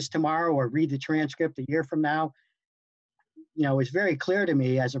watch this tomorrow or read the transcript a year from now, it's very clear to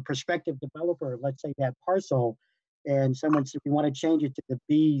me as a prospective developer, let's say that parcel, and someone said, we want to change it to the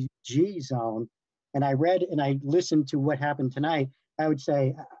BG zone. And I read and I listened to what happened tonight. I would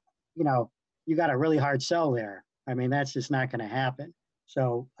say, you got a really hard sell there. I mean, that's just not going to happen.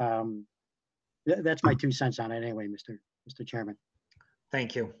 So that's my 2 cents on it anyway, Mr. Chairman.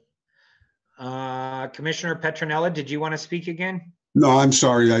 Thank you. Commissioner Petronella, did you want to speak again? No, I'm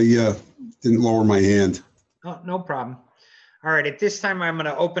sorry. I didn't lower my hand. Oh, no problem. All right, at this time, I'm going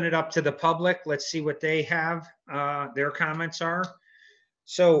to open it up to the public. Let's see what they have, their comments are.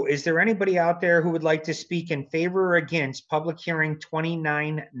 So is there anybody out there who would like to speak in favor or against public hearing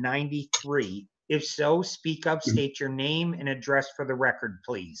 2993? If so, speak up, state your name and address for the record,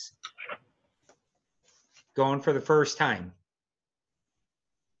 please. going for the first time?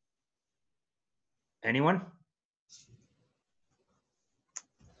 Anyone?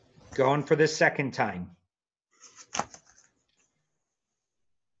 Going for the second time?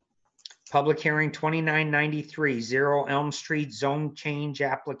 Public hearing 2993, 0 Elm Street zone change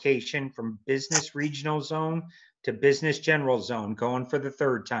application from business regional zone to business general zone, going for the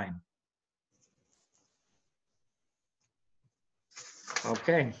third time.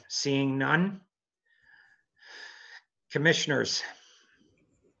 Okay, seeing none. Commissioners,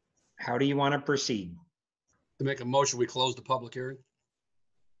 how do you want to proceed? To make a motion, we close the public hearing.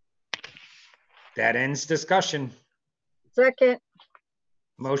 That ends discussion. Second,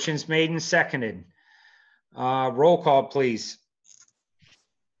 Motion's made and seconded. Roll call, please.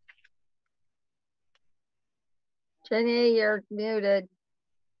 Jenny, you're muted.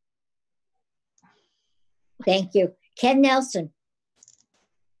 Thank you. Ken Nelson,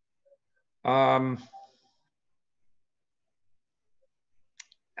 I'm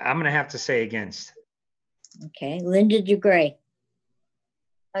gonna have to say against. okay. Linda DeGray.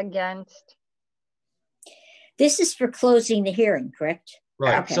 Against. This is for closing the hearing, correct?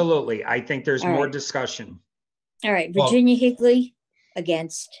 Right. Absolutely. I think there's All more right. discussion. All right, Well- Virginia Higley,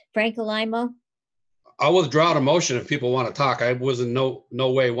 against. Frank Alamo, I'll withdraw the motion if people want to talk. I wasn't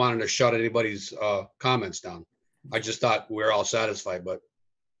no way wanting to shut anybody's comments down. I just thought we're all satisfied, but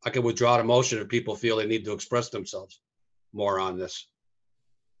I can withdraw the motion if people feel they need to express themselves more on this.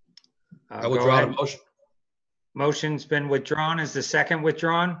 I Go withdraw the ahead. motion. Motion's been withdrawn. Is the second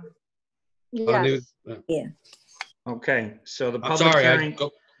withdrawn? Yes. Okay, so the I'm public sorry. hearing,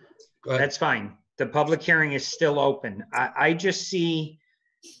 Go ahead. that's fine. The public hearing is still open. I just see,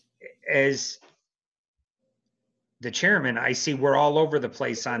 as the chairman, I see we're all over the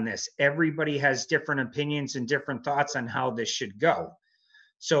place on this. Everybody has different opinions and different thoughts on how this should go.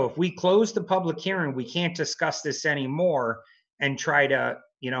 So if we close the public hearing, we can't discuss this anymore and try to,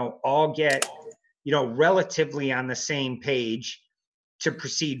 all get, relatively on the same page to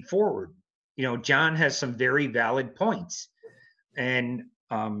proceed forward. John has some very valid points. And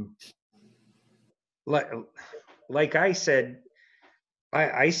like I said,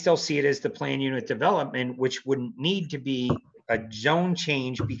 I still see it as the plan unit development, which wouldn't need to be a zone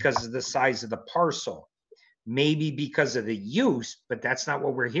change because of the size of the parcel. Maybe because of the use, but that's not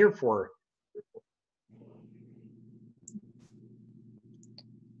what we're here for.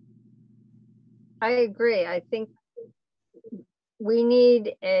 I agree. I think we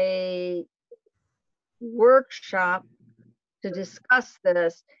need a workshop to discuss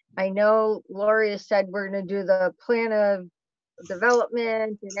this. I know Lori has said we're going to do the plan of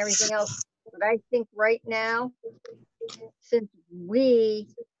development and everything else, but I think right now, since we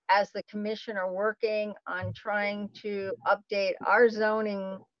as the commission are working on trying to update our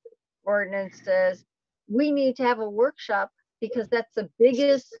zoning ordinances, we need to have a workshop because that's the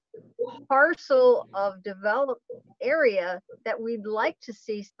biggest parcel of developed area that we'd like to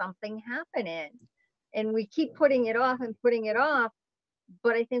see something happen in. And we keep putting it off and putting it off,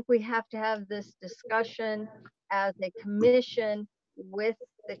 but I think we have to have this discussion as a commission with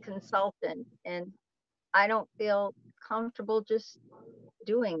the consultant. And I don't feel comfortable just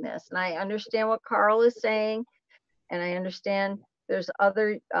doing this. And I understand what Carl is saying, and I understand there's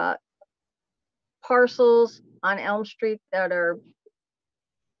other parcels on Elm Street that are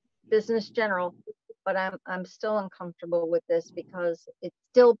business general, but I'm still uncomfortable with this because it's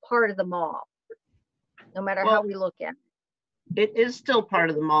still part of the mall, no matter how we look at it. It is still part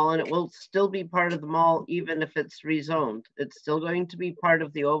of the mall, and it will still be part of the mall even if it's rezoned. It's still going to be part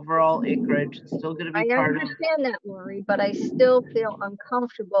of the overall acreage. It's still going to be I part of. understand that, Lori, but I still feel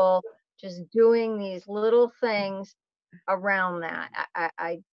uncomfortable just doing these little things around that.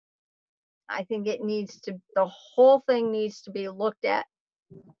 I think it needs to, the whole thing needs to be looked at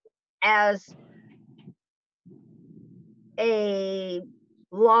as a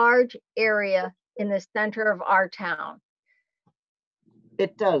large area in the center of our town.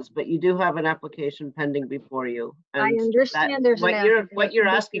 It does, but you do have an application pending before you. I and understand there's an what you're application,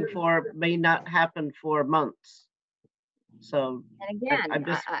 but asking for may not happen for months. So And again, I'm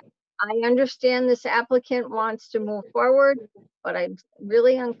just- I understand this applicant wants to move forward, but I'm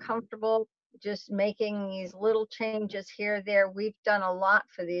really uncomfortable just making these little changes here, there. We've done a lot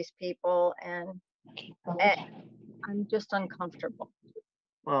for these people, and I'm just uncomfortable.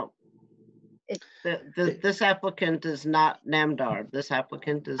 well, It- this applicant is not Namdar. This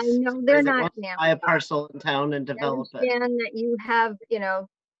applicant is. I know they're somebody that not wants to buy a Namdar. parcel in town and I develop it. understand that you have,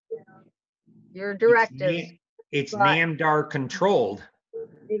 your directives. It's but- Namdar controlled,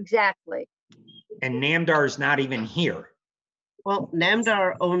 Exactly. and Namdar is not even here. Well,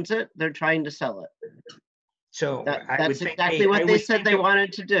 Namdar owns it. They're trying to sell it. So I would That's think exactly what I they would said think they it-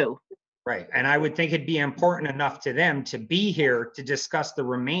 wanted to do. Right, and I would think it'd be important enough to them to be here to discuss the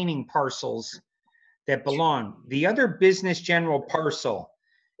remaining parcels that belong. The other business general parcel,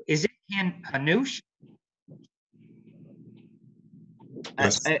 is it Hanush?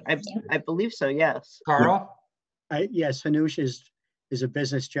 I believe so, yes. Carl? Yes, Hanush is a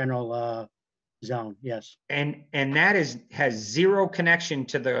business general zone, yes. And that has zero connection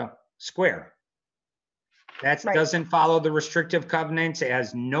to the square. That Right. doesn't follow the restrictive covenants. It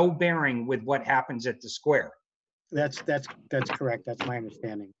has no bearing with what happens at the square. That's correct. That's my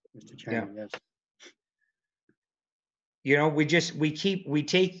understanding, Mr. Chairman, yes. You know, we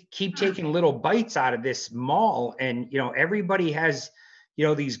keep taking little bites out of this mall, and you know, everybody has, you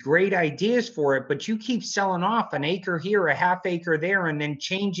know, these great ideas for it, but you keep selling off an acre here, a half acre there, and then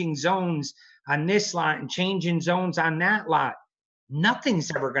changing zones on this lot and changing zones on that lot.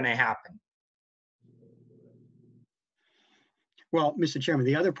 Nothing's ever going to happen. Well, Mr. Chairman,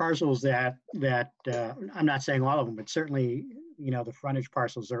 the other parcels that I'm not saying all of them, but certainly, you know, the frontage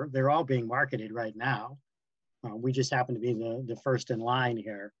parcels they're all being marketed right now. We just happen to be the first in line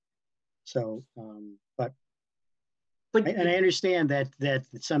here. So, but I understand that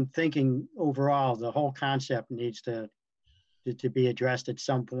some thinking overall, the whole concept needs to be addressed at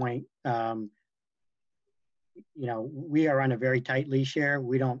some point. You know, we are on a very tight leash here.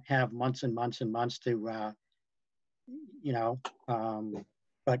 We don't have months and months and months to, you know,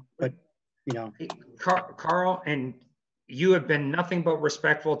 but you know. Carl, and you have been nothing but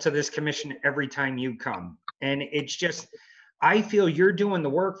respectful to this commission every time you come. And it's just, I feel you're doing the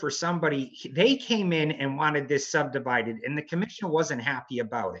work for somebody. They came in and wanted this subdivided, and the commission wasn't happy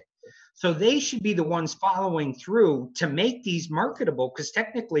about it. So they should be the ones following through to make these marketable, because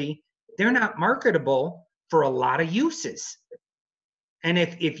technically they're not marketable for a lot of uses. And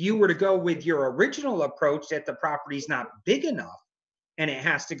if you were to go with your original approach that the property's not big enough and it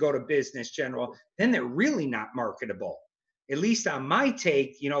has to go to business general, then they're really not marketable. At least on my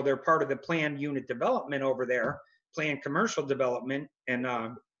take, you know, they're part of the planned unit development over there, planned commercial development, and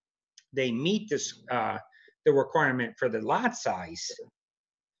they meet this the requirement for the lot size.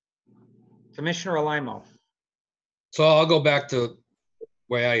 Commissioner Alimo. So I'll go back to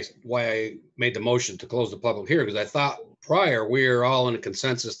why I made the motion to close the public hearing, because I thought prior we were all in a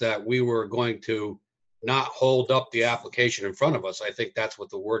consensus that we were going to not hold up the application in front of us. I think that's what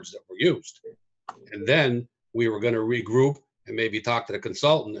the words that were used. And then we were going to regroup and maybe talk to the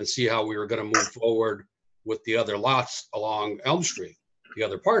consultant and see how we were going to move forward with the other lots along Elm Street, the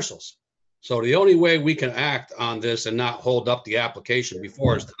other parcels. So the only way we can act on this and not hold up the application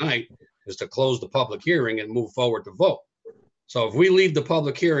before us tonight is to close the public hearing and move forward to vote. So if we leave the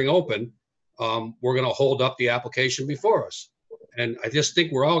public hearing open, we're going to hold up the application before us. And I just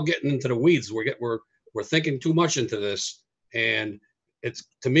think we're all getting into the weeds. We're thinking too much into this. And it's,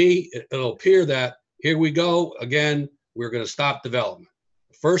 to me, it'll appear that here we go again, we're going to stop development.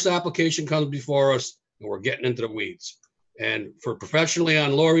 The first application comes before us and we're getting into the weeds. And for professionally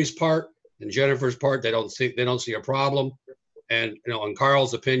on Lori's part and Jennifer's part, they don't see a problem. And, you know, in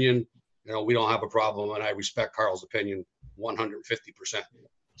Carl's opinion, you know, we don't have a problem, and I respect Carl's opinion 150%.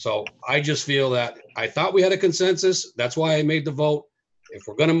 So I just feel that I thought we had a consensus. That's why I made the vote. If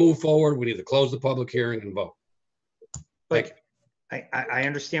we're going to move forward, we need to close the public hearing and vote. But I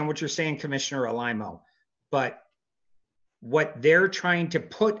understand what you're saying, Commissioner Alimo, but what they're trying to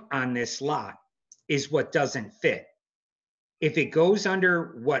put on this lot is what doesn't fit. If it goes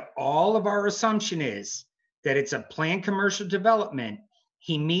under what all of our assumption is, that it's a planned commercial development,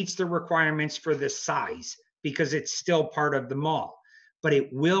 he meets the requirements for the size because it's still part of the mall, but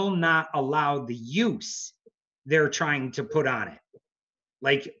it will not allow the use they're trying to put on it.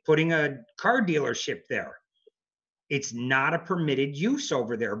 Like putting a car dealership there. It's not a permitted use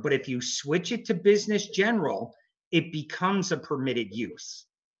over there, but if you switch it to business general, it becomes a permitted use.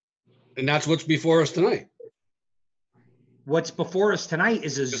 And that's what's before us tonight. What's before us tonight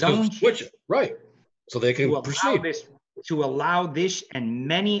is a zone switch it, right? So they can proceed. To allow this and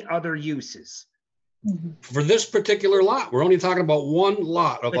many other uses. For this particular lot, we're only talking about one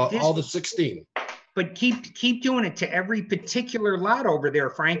lot of all the 16. But keep doing it to every particular lot over there,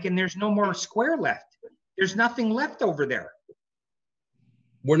 Frank, and there's no more square left. There's nothing left over there.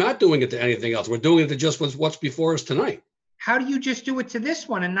 We're not doing it to anything else. We're doing it to just what's before us tonight. How do you just do it to this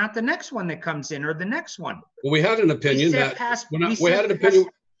one and not the next one that comes in or the next one? Well, we had an opinion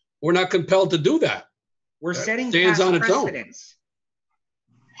we're not compelled to do that. We're setting past on precedents.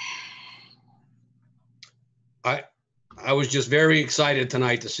 I was just very excited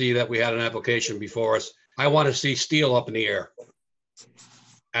tonight to see that we had an application before us. I want to see steel up in the air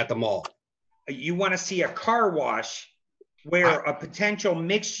at the mall. You want to see a car wash where a potential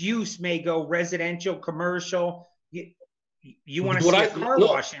mixed use may go residential, commercial. You want to see a car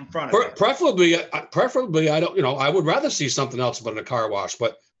wash in front of it. Preferably, I don't, I would rather see something else but a car wash,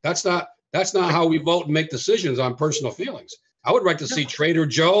 but that's not how we vote and make decisions on personal feelings. I would like to see Trader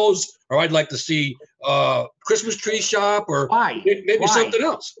Joe's, or I'd like to see Christmas tree shop, or maybe something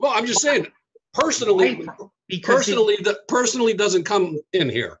else. Well, I'm just saying, personally, personally doesn't come in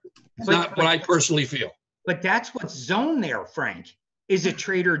here. It's not what I personally feel. But that's what's zoned there, Frank, is a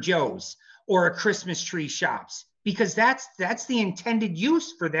Trader Joe's or a Christmas tree shops, because that's the intended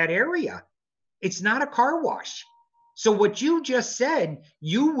use for that area. It's not a car wash. So what you just said,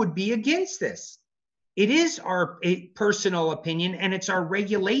 you would be against this. It is our personal opinion, and it's our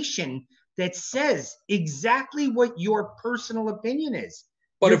regulation that says exactly what your personal opinion is.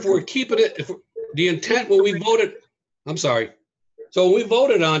 But if we're keeping it, if the intent when we voted, I'm sorry. So when we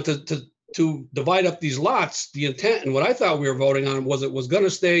voted on to divide up these lots, the intent and what I thought we were voting on was it was going to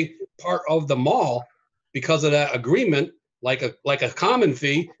stay part of the mall because of that agreement, like a common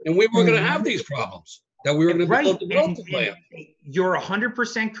fee, and we were going to have these problems that we were going to be able to build the plan. You're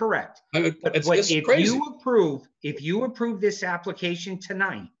 100% correct. It's if crazy. If you approve this application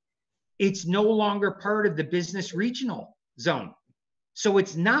tonight, it's no longer part of the business regional zone. So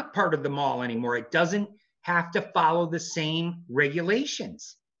it's not part of the mall anymore. It doesn't have to follow the same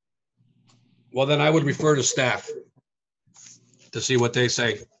regulations. Well, then I would refer to staff to see what they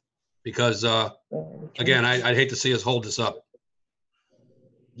say, because again, I'd hate to see us hold this up.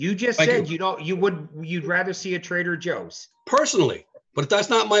 You just said you'd rather see a Trader Joe's. Personally, but that's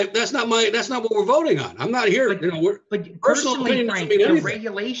not what we're voting on. I'm not here. But personally, Frank,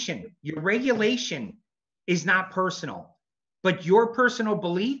 your regulation is not personal, but your personal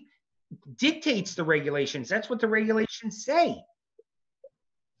belief dictates the regulations. That's what the regulations say.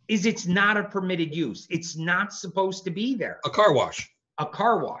 It's not a permitted use. It's not supposed to be there. A car wash. A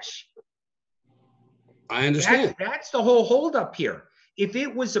car wash. I understand. That's the whole holdup here. If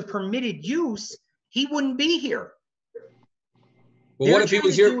it was a permitted use, he wouldn't be here. Well, what if he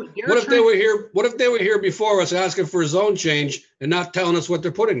was here? What if they were here? What if they were here before us asking for a zone change and not telling us what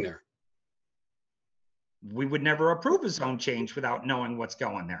they're putting there? We would never approve a zone change without knowing what's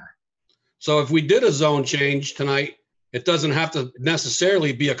going there. So if we did a zone change tonight, it doesn't have to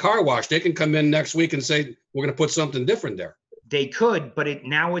necessarily be a car wash. They can come in next week and say, we're going to put something different there. They could, but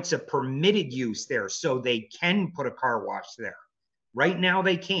now it's a permitted use there, so they can put a car wash there. Right now,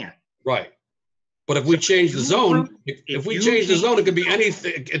 they can't. Right. But if we change the zone, if we change the zone, it could be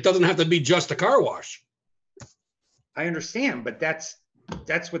anything. It doesn't have to be just a car wash. I understand, but that's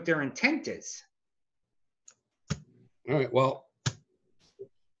what their intent is. All right, well,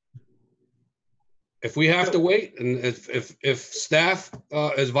 if we have to wait, and if staff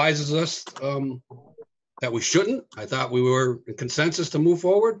advises us that we shouldn't, I thought we were in consensus to move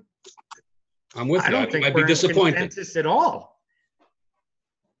forward. I'm with you. I don't think I'd we're be disappointed. in consensus at all.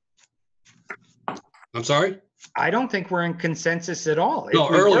 I'm sorry? I don't think we're in consensus at all. No,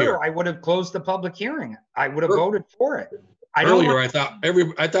 if we earlier. were, I would have closed the public hearing. I would have voted for it. I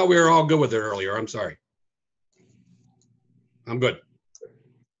thought we were all good with it earlier. I'm sorry. I'm good.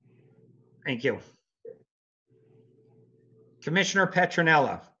 Thank you. Commissioner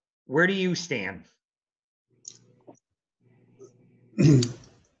Petronella, where do you stand?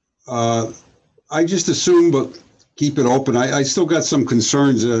 I just assume, but keep it open. I still got some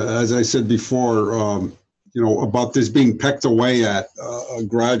concerns, as I said before, about this being pecked away at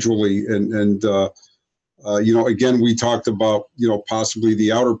gradually. And again, we talked about, possibly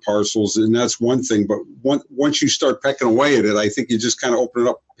the outer parcels, and that's one thing. But once you start pecking away at it, I think you just kind of open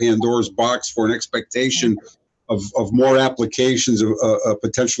up Pandora's box for an expectation of more applications of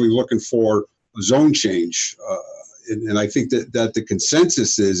potentially looking for a zone change. And I think that the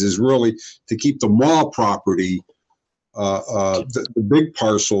consensus is really to keep the mall property, the big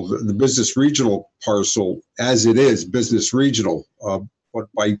parcel, the business regional parcel as it is, business regional. But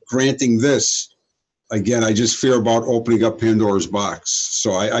by granting this, again, I just fear about opening up Pandora's box.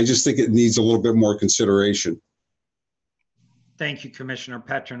 So I just think it needs a little bit more consideration. Thank you, Commissioner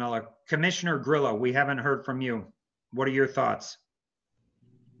Petronella. Commissioner Grillo, we haven't heard from you. What are your thoughts?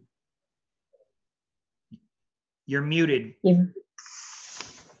 You're muted. Yeah.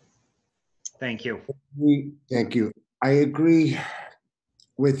 Thank you. Thank you. I agree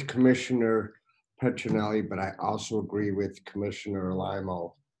with Commissioner Petronelli, but I also agree with Commissioner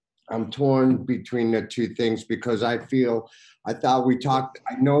Limo. I'm torn between the two things because I thought we talked,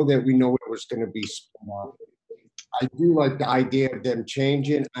 I know that we know it was going to be small. I do like the idea of them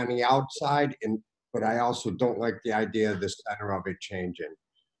changing on the outside, but I also don't like the idea of the center of it changing.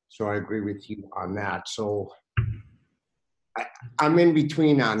 So I agree with you on that. So I'm in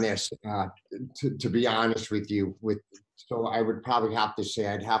between on this, to be honest with you. So I would probably have to say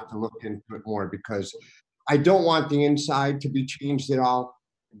I'd have to look into it more, because I don't want the inside to be changed at all.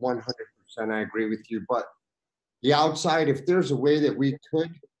 100%, I agree with you. But the outside, if there's a way that we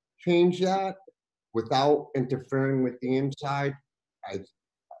could change that without interfering with the inside, I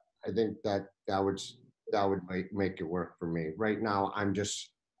think that would make it work for me. Right now,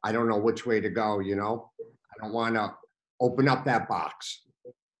 I don't know which way to go, you know? I don't want to open up that box.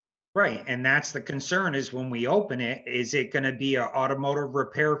 Right, and that's the concern, is when we open it, is it going to be an automotive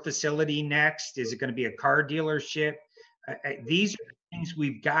repair facility next? Is it going to be a car dealership? These are things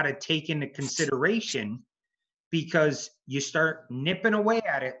we've got to take into consideration, because you start nipping away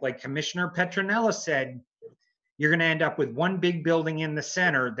at it, like Commissioner Petronella said, you're going to end up with one big building in the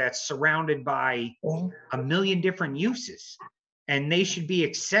center that's surrounded by a million different uses, and they should be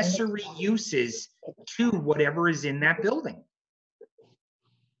accessory uses to whatever is in that building.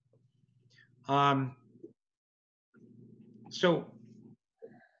 So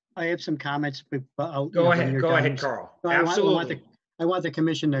I have some comments, but go ahead, Carl. No, Absolutely. I want the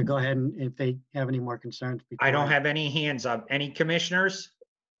commission to go ahead, and if they have any more concerns. I don't have any hands up. Any commissioners?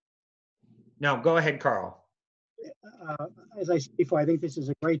 No, go ahead, Carl. As I said before, I think this is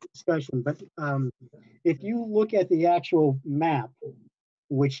a great discussion, but if you look at the actual map,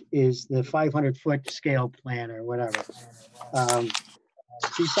 which is the 500-foot scale plan or whatever,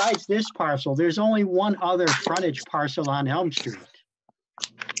 besides this parcel, there's only one other frontage parcel on Elm Street.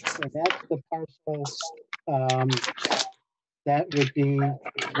 So that's the parcel that would be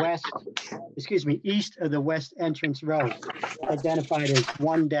east of the west entrance road, identified as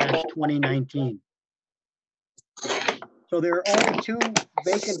 1-2019. So there are only two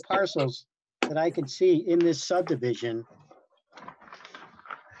vacant parcels that I can see in this subdivision.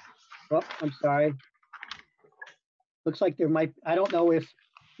 Oh, I'm sorry. Looks like there might, I don't know if,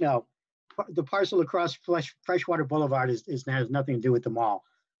 no, the parcel across Freshwater Boulevard has nothing to do with the mall.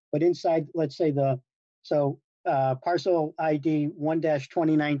 But inside, let's say parcel ID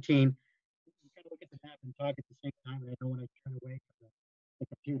 1-2019. Look at the map and talk at the same time. I don't want to turn away from the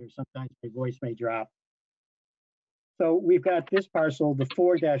computer. Sometimes my voice may drop. So we've got this parcel, the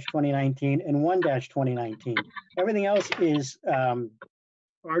 4-2019 and 1-2019. Everything else is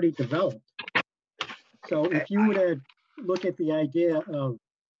already developed. So if you were to look at the idea of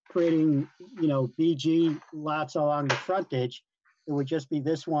creating, BG lots along the frontage, it would just be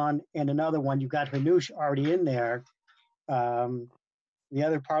this one and another one. You've got Hanoush already in there. The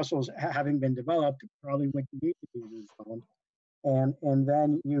other parcels having been developed probably wouldn't need to be rezoned. And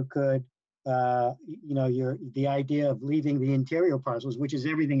then you could, the idea of leaving the interior parcels, which is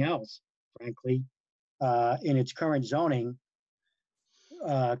everything else, frankly, in its current zoning,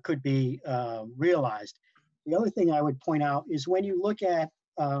 could be realized. The other thing I would point out is when you look at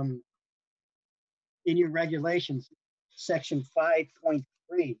in your regulations, section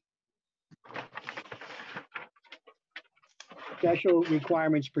 5.3, special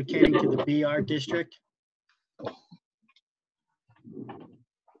requirements pertaining to the BR district.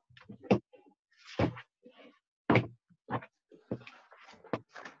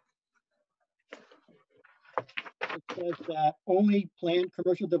 It says that only planned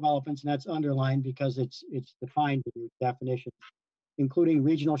commercial developments, and that's underlined because it's defined in your definition, including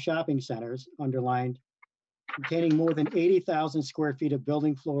regional shopping centers, underlined, containing more than 80,000 square feet of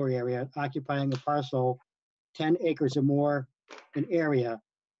building floor area, occupying a parcel 10 acres or more in area,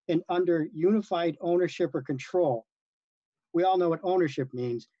 and under unified ownership or control. We all know what ownership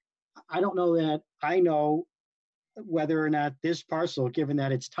means. I don't know that I know whether or not this parcel, given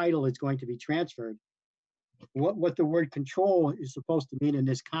that its title is going to be transferred, what the word control is supposed to mean in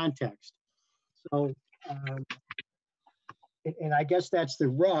this context. So, and I guess that's the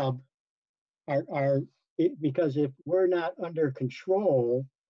rub, because if we're not under control,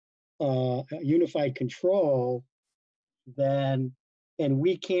 unified control, then, and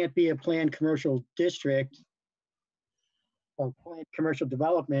we can't be a planned commercial district or planned commercial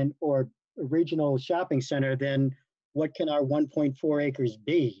development or a regional shopping center, then what can our 1.4 acres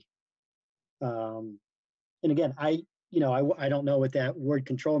be? And again, I don't know what that word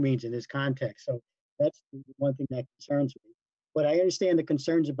control means in this context. So that's one thing that concerns me. But I understand the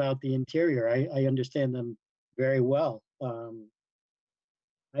concerns about the interior. I understand them very well. I'm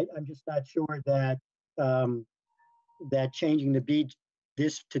just not sure that that changing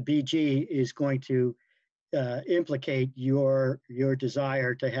this to BG is going to implicate your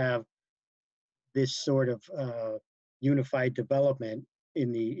desire to have this sort of unified development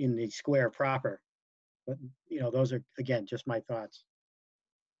in the square proper. But those are, again, just my thoughts.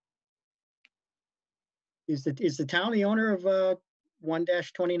 is the town the owner of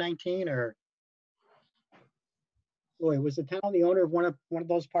 1-2019 or? Boy, was the town the owner of one of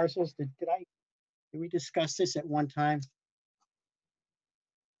those parcels? Did we discuss this at one time?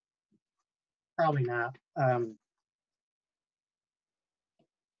 Probably not.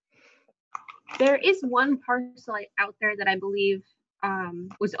 There is one parcel out there that I believe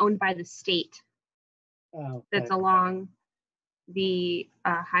was owned by the state Okay. that's along the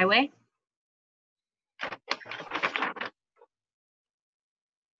highway.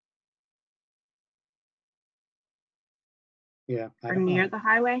 Yeah. Or near the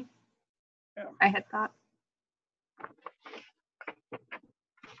highway, I had thought.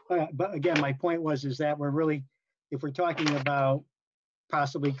 But again, my point is that we're really, if we're talking about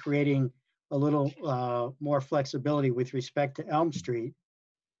possibly creating a little more flexibility with respect to Elm Street,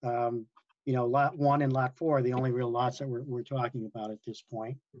 you know, lot 1 and lot 4 are the only real lots that we're talking about at this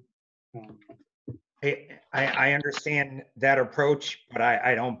point. I understand that approach, but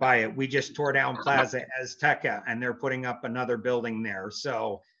I don't buy it. We just tore down Plaza Azteca and they're putting up another building there.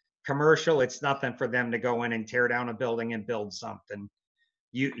 So commercial, it's nothing for them to go in and tear down a building and build something.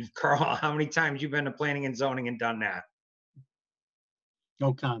 Carl, how many times you've been to planning and zoning and done that?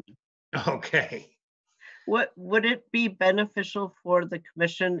 No comment. Okay. Would it be beneficial for the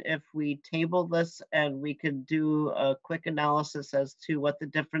commission if we table this and we could do a quick analysis as to what the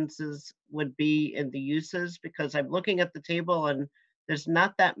differences would be in the uses? Because I'm looking at the table and there's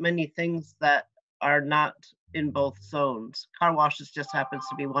not that many things that are not in both zones. Car washes just happens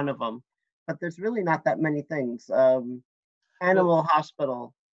to be one of them, but there's really not that many things. Animal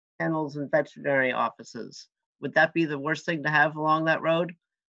hospital, kennels and veterinary offices. Would that be the worst thing to have along that road?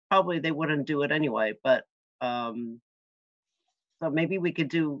 Probably they wouldn't do it anyway, but so maybe we could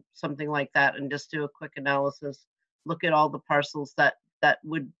do something like that and just do a quick analysis, look at all the parcels that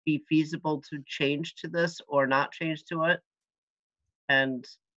would be feasible to change to this or not change to it. And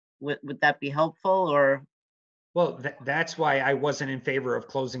would that be helpful or? Well, that's why I wasn't in favor of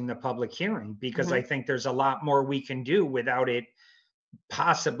closing the public hearing, because I think there's a lot more we can do without it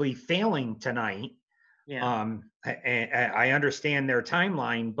possibly failing tonight. Yeah. I understand their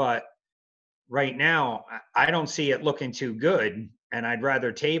timeline, but right now I don't see it looking too good, and I'd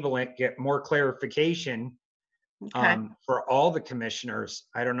rather table it, get more clarification Okay. for all the commissioners.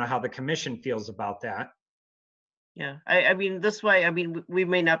 I don't know how the commission feels about that. Yeah, I mean, this way, I mean, we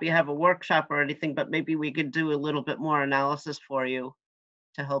may not have a workshop or anything, but maybe we could do a little bit more analysis for you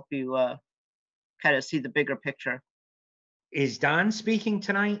to help you kind of see the bigger picture. Is Don speaking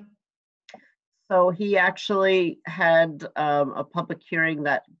tonight? So he actually had a public hearing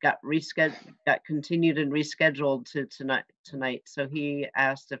that got continued and rescheduled to tonight. So he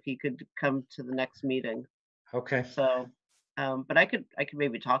asked if he could come to the next meeting. Okay. So, but I could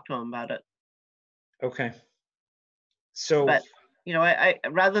maybe talk to him about it. Okay. So, But you know, I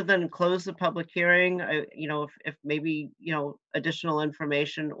rather than close the public hearing, you know, if maybe, you know, additional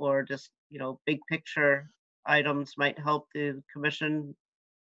information or just, you know, big picture items might help the commission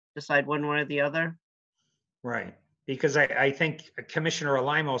decide one way or the other. right, because I think Commissioner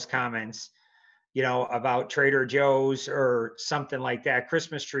Alimo's comments, you know, about Trader Joe's or something like that,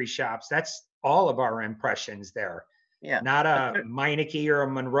 Christmas tree shops, that's all of our impressions there. Yeah. Not a Meineke or a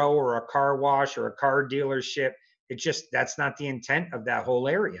Monroe or a car wash or a car dealership. It's just, that's not the intent of that whole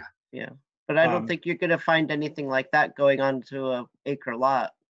area. Yeah, but I don't think you're gonna find anything like that going on to a acre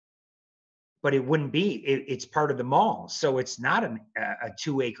lot. But it wouldn't be, it's part of the mall. So it's not a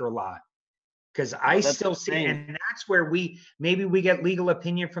 2-acre lot. Because I that's still the see, thing. and that's where maybe we get legal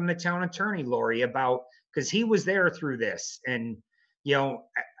opinion from the town attorney, Lori, about, because he was there through this. And, you know,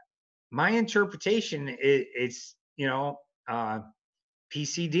 my interpretation is, you know,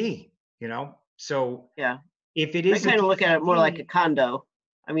 PCD, you know, so Yeah, if it I is, kind of look at it more like a condo.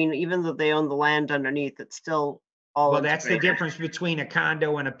 I mean, even though they own the land underneath, it's still all well, that's the integrated. difference between a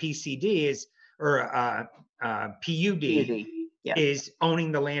condo and a PCD is, or a PUD. PUD, yeah. Is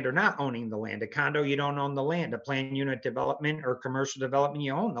owning the land or not owning the land. A condo, you don't own the land. A planned unit development or commercial development,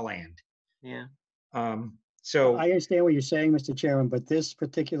 you own the land. Yeah. So I understand what you're saying, Mr. Chairman, but this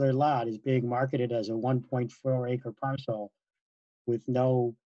particular lot is being marketed as a 1.4 acre parcel with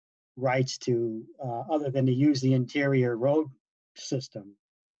no rights to, other than to use the interior road system,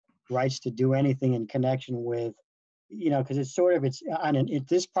 rights to do anything in connection with, you know, because it's sort of,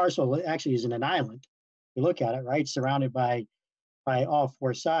 this parcel actually is in an island. You look at it, right, surrounded by all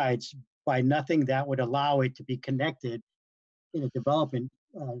 4 sides, by nothing that would allow it to be connected in a development,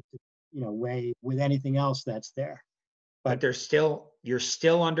 you know, way with anything else that's there. but you're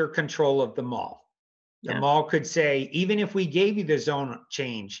still under control of the mall. The Yeah. mall could say, even if we gave you the zone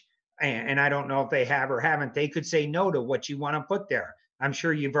change, and I don't know if they have or haven't, they could say no to what you want to put there. I'm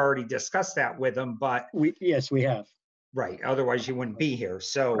sure you've already discussed that with them, but Yes, we have. right, otherwise you wouldn't be here.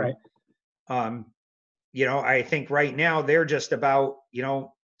 So, Right. you know, I think right now they're just about, you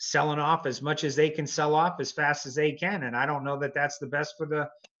know, selling off as much as they can sell off as fast as they can. And I don't know that that's the best for the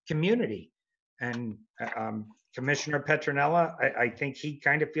community. And Commissioner Petronella, I think he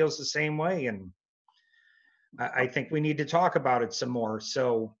kind of feels the same way. And I think we need to talk about it some more.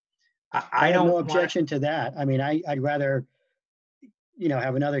 So I I have don't no want, objection to that. I mean, I'd rather, you know,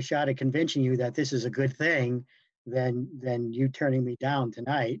 have another shot at convincing you that this is a good thing than you turning me down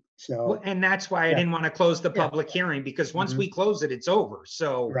tonight. So, and that's why I Yeah. didn't want to close the Yeah. public hearing, because once Mhm. we close it, it's over.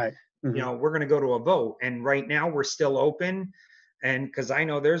 So, right. Mhm. you know, we're going to go to a vote. And right now we're still open. And because I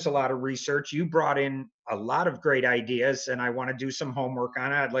know there's a lot of research, you brought in a lot of great ideas, and I want to do some homework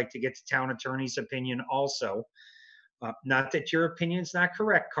on it. I'd like to get the town attorney's opinion also. Not that your opinion's not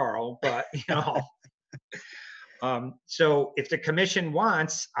correct, Carl, but you know. So if the commission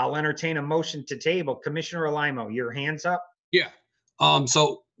wants, I'll entertain a motion to table. Commissioner Alimo, your hands up. Yeah.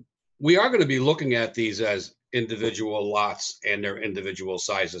 So we are going to be looking at these as individual lots and their individual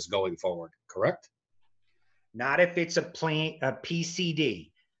sizes going forward, correct? Not if it's a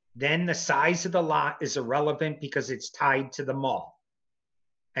PCD. Then the size of the lot is irrelevant because it's tied to the mall.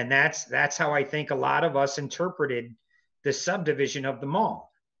 And that's how I think a lot of us interpreted the subdivision of the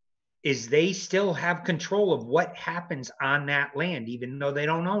mall, is they still have control of what happens on that land, even though they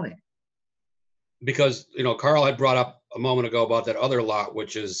don't own it. Because, you know, Carl had brought up a moment ago about that other lot,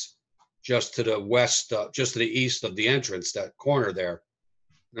 which is just to the west, just to the east of the entrance, that corner there.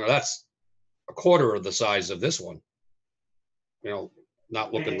 You know, that's a quarter of the size of this one. You know,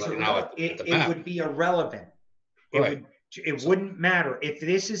 not looking right now at the It map. would be irrelevant. Right. It wouldn't matter. If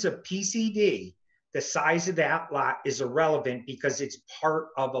this is a PCD, the size of that lot is irrelevant because it's part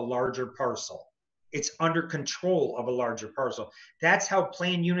of a larger parcel. It's under control of a larger parcel. That's how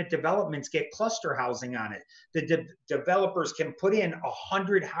planned unit developments get cluster housing on it. The developers can put in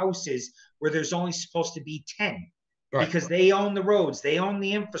 100 houses where there's only supposed to be 10, Right. because they own the roads, they own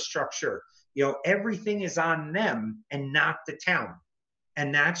the infrastructure. You know, everything is on them and not the town.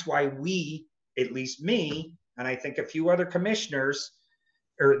 And that's why we, at least me, and I think a few other commissioners,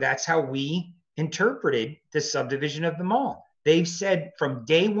 or that's how we interpreted the subdivision of the mall. They've said from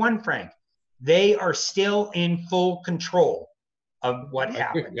day one, Frank, they are still in full control of what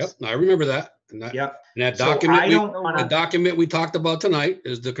happens. Yep, I remember that. And that, Yep. and that So document, I don't wanna, the document we talked about tonight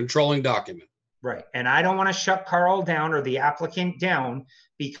is the controlling document. right. And I don't want to shut Carl down or the applicant down,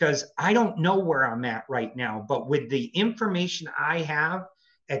 because I don't know where I'm at right now. But with the information I have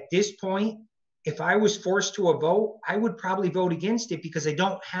at this point, if I was forced to a vote, I would probably vote against it because I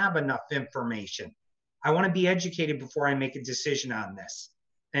don't have enough information. I want to be educated before I make a decision on this.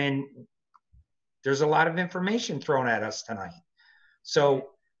 And there's a lot of information thrown at us tonight.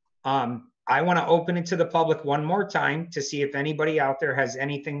 So I want to open it to the public one more time to see if anybody out there has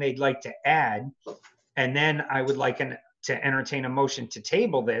anything they'd like to add. And then I would like to entertain a motion to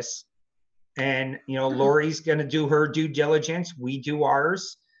table this. And, you know, Lori's going to do her due diligence. We do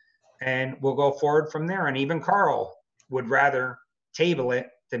ours. And we'll go forward from there. And even Carl would rather table it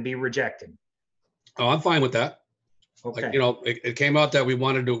than be rejected. Oh, I'm fine with that. Okay. Like, you know, it came out that we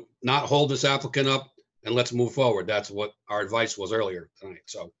wanted to not hold this applicant up and let's move forward. That's what our advice was earlier tonight.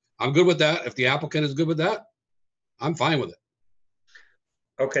 So I'm good with that. If the applicant is good with that, I'm fine with it.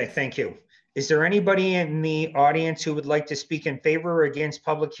 Okay, thank you. Is there anybody in the audience who would like to speak in favor or against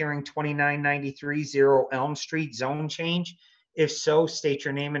public hearing 2993 0 Elm Street zone change? If so, state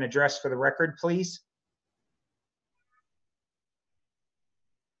your name and address for the record, please.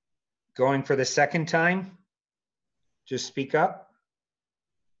 Going for the second time, just speak up.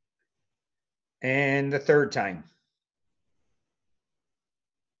 And the third time.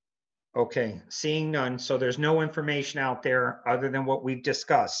 Okay, seeing none. So there's no information out there other than what we've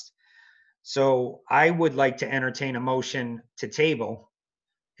discussed. So I would like to entertain a motion to table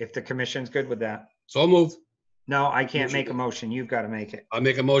if the commission's good with that. So I'll move. No, I can't make a motion. You've got to make it. I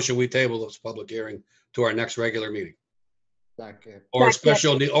make a motion, we table this public hearing to our next regular meeting. Second. Or a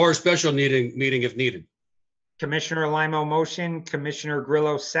special meeting if needed. Commissioner Limo motion, Commissioner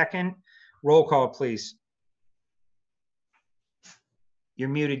Grillo second. Roll call, please. You're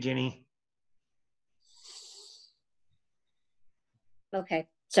muted, Ginny. Okay,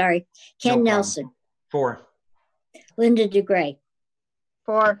 sorry. No Ken problem. Nelson, 4. Linda DeGray,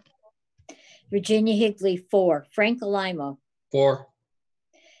 4, Virginia Higley, 4, Frank Alimo, 4.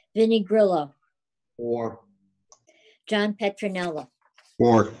 Vinnie Grillo, 4. John Petronella.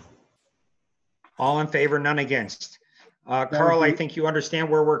 4. All in favor, none against. Carl, I think you understand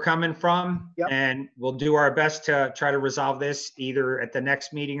where we're coming from. Yep. And we'll do our best to try to resolve this either at the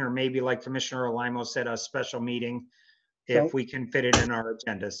next meeting or maybe like Commissioner Alimo said, a special meeting if So- we can fit it in our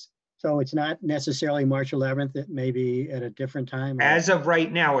agendas. So it's not necessarily March 11th, it may be at a different time? or- As of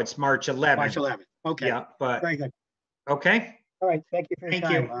right now, it's March 11th. March 11th, okay. Yeah, but, Very good. okay. All right, thank you for your Thank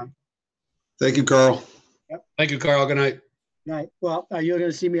time. you. Thank you, Carl. Thank you, Carl. Good night. Right, well, you're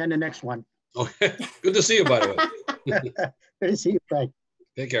gonna see me on the next one. Okay. Good to see you, by the way. Good to see you, Frank.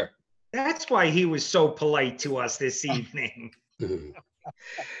 Take care. That's why he was so polite to us this evening.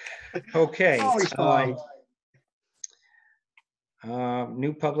 Okay. Always polite.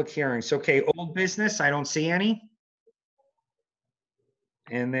 New public hearings. Okay, old business, I don't see any.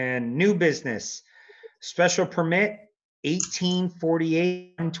 And then new business, special permit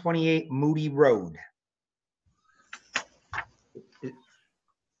 1848 128 Moody Road.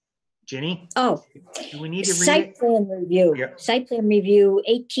 Ginny, Oh, do we need to read site it? plan review, Yep. site plan review,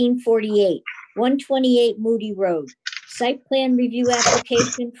 1848, 128 Moody Road. Site plan review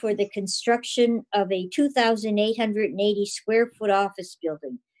application for the construction of a 2,880 square foot office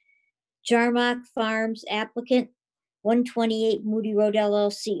building. Jarmark Farms applicant, 128 Moody Road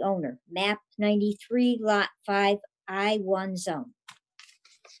LLC owner, map 93, lot 5, I-1 zone.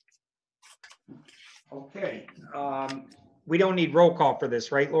 Okay, we don't need roll call for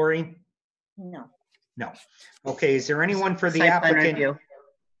this, right, Lori? No. No. Okay, is there anyone for the Site plan applicant? review.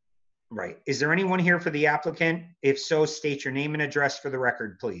 Right. Is there anyone here for the applicant? If so, state your name and address for the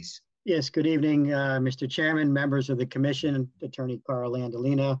record, please. Yes, good evening, Mr. Chairman, members of the commission, Attorney Carl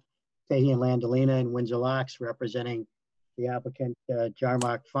Landolina, Fahey and Landolina, and Windsor Locks, representing the applicant,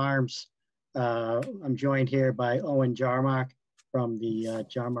 Jarmark Farms. I'm joined here by Owen Jarmark from the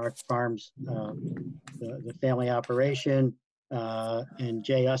Jarmark Farms, the family operation, and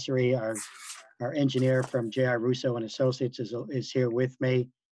Jay Ussery, our engineer from J.R. Russo and Associates is here with me.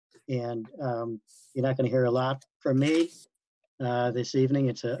 And you're not going to hear a lot from me this evening.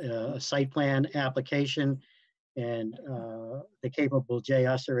 It's a site plan application, and the capable Jay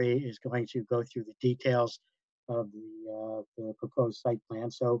Ussery is going to go through the details of the proposed site plan.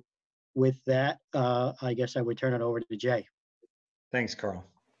 So with that, I guess I would turn it over to Jay. Thanks, Carl.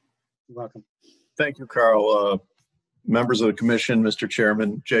 You're welcome. Thank you, Carl. Members of the commission, Mr.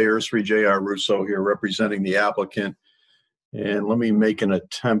 Chairman, Jay Ursary, J.R. Russo here representing the applicant. And let me make an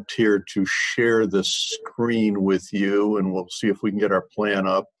attempt here to share the screen with you, and we'll see if we can get our plan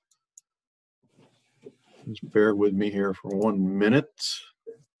up. Just bear with me here for 1 minute.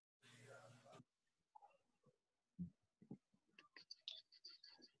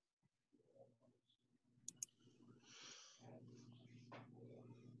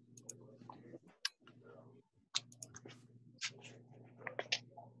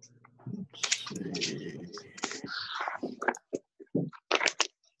 Let's see.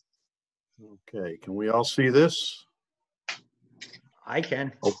 Okay, can we all see this? I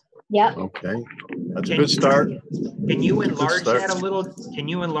can. Yep. Okay, that's a good start. Can you Good enlarge start. that a little? Can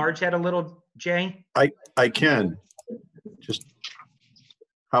you enlarge that a little, Jay? I can. Just,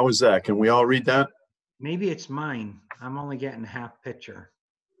 how is that? Can we all read that? Maybe it's mine. I'm only getting half picture.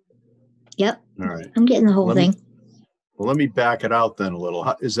 Yep. All right. I'm getting the whole Let me- thing. Well, let me back it out then a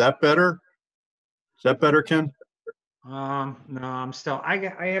little. Is that better? Is that better, Ken? No, I'm still, I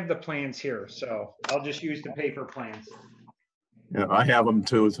have the plans here, so I'll just use the paper plans. Yeah, I have them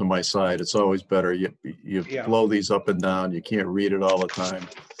too to my side. It's always better. You Yeah. blow these up and down. You can't read it all the time.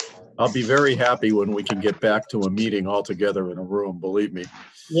 I'll be very happy when we can get back to a meeting all together in a room, believe me.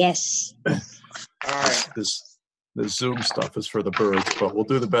 Yes. All right. This Zoom stuff is for the birds, but we'll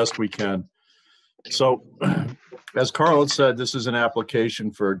do the best we can. So, as Carl had said, this is an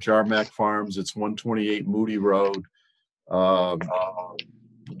application for Jarmark Farms. It's 128 Moody Road.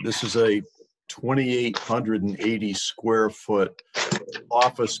 This is a 2,880 square foot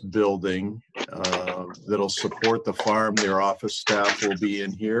office building that'll support the farm. Their office staff will be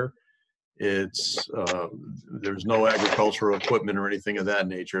in here. It's there's no agricultural equipment or anything of that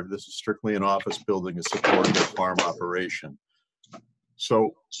nature. This is strictly an office building to support the farm operation.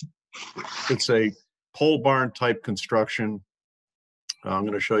 So it's a pole barn type construction. I'm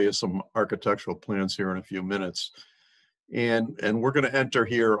going to show you some architectural plans here in a few minutes. And we're going to enter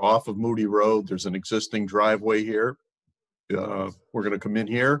here off of Moody Road. There's an existing driveway here. We're going to come in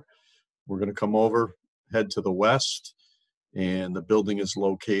here. We're going to come over, head to the west, and the building is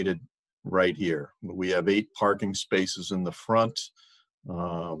located right here. We have 8 parking spaces in the front.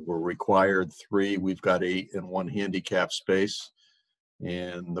 We're required 3. We've got 8 and 1 handicap space.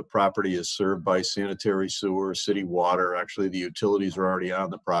 And the property is served by sanitary sewer, city water. Actually, the utilities are already on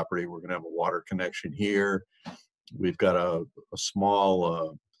the property. We're going to have a water connection here. We've got a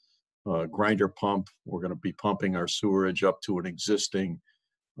small grinder pump. We're going to be pumping our sewerage up to an existing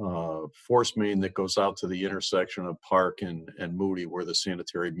force main that goes out to the intersection of Park and Moody, where the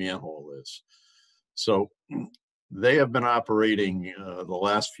sanitary manhole is. So they have been operating the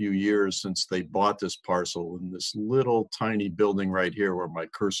last few years since they bought this parcel in this little tiny building right here where my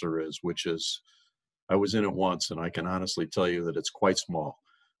cursor is, which is, I was in it once and I can honestly tell you that it's quite small.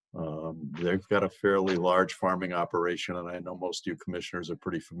 They've got a fairly large farming operation, and I know most of you commissioners are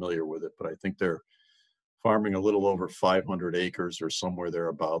pretty familiar with it, but I think they're farming a little over 500 acres or somewhere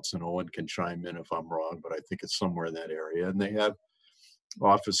thereabouts, and Owen can chime in if I'm wrong, but I think it's somewhere in that area. And they have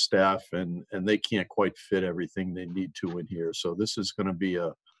office staff, and they can't quite fit everything they need to in here. So this is going to be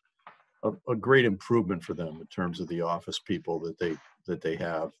a great improvement for them in terms of the office people that they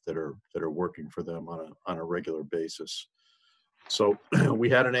have that are working for them on a regular basis. So we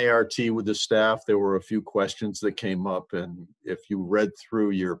had an ART with the staff. There were a few questions that came up, and if you read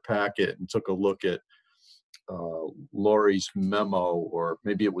through your packet and took a look at Lori's memo, or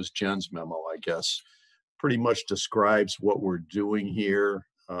maybe it was Jen's memo, I guess, pretty much describes what we're doing here.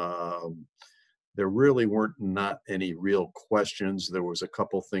 There really weren't not any real questions. There was a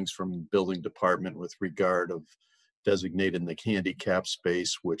couple things from the building department with regard of designating the handicap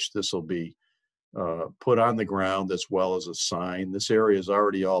space, which this will be put on the ground as well as a sign. This area is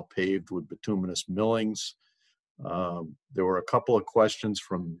already all paved with bituminous millings. There were a couple of questions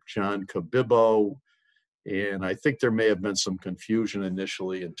from John Cabibbo, and I think there may have been some confusion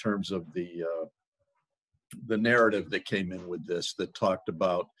initially in terms of the narrative that came in with this that talked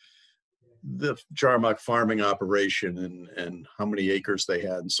about the Jarmuck farming operation and how many acres they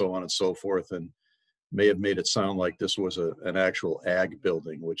had and so on and so forth, and may have made it sound like this was an actual ag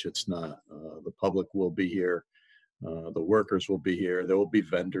building, which it's not. The public will be here. The workers will be here. There will be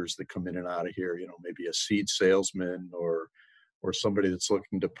vendors that come in and out of here, you know, maybe a seed salesman or somebody that's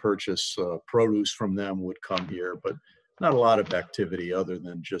looking to purchase produce from them would come here, but not a lot of activity other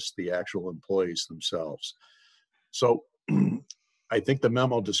than just the actual employees themselves. So I think the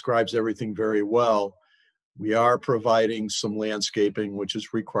memo describes everything very well. We are providing some landscaping, which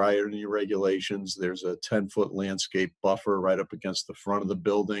is required in your regulations. There's a 10-foot landscape buffer right up against the front of the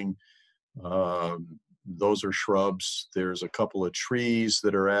building. Those are shrubs. There's a couple of trees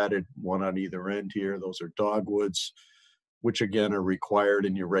that are added, one on either end here. Those are dogwoods, which again are required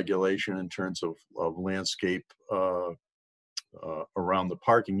in your regulation in terms of landscape around the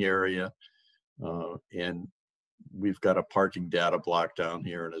parking area. And we've got a parking data block down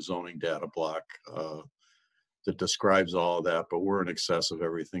here and a zoning data block that describes all of that, but we're in excess of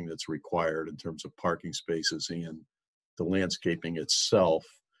everything that's required in terms of parking spaces and the landscaping itself.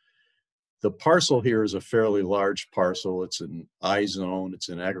 The parcel here is a fairly large parcel. It's an I zone. It's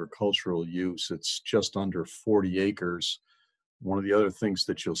an agricultural use. It's just under 40 acres. One of the other things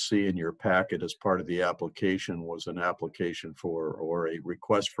that you'll see in your packet as part of the application was an application for, or a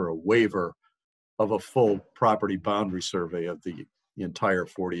request for a waiver of a full property boundary survey of the entire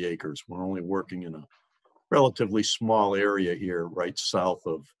 40 acres. We're only working in a relatively small area here, right south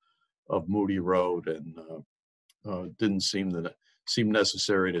of Moody Road, and didn't seem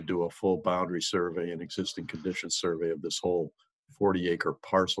necessary to do a full boundary survey and existing condition survey of this whole 40-acre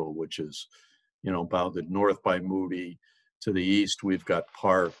parcel, which is, you know, bounded north by Moody. To the east, we've got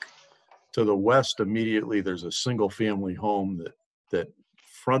Park. To the west, immediately, there's a single-family home that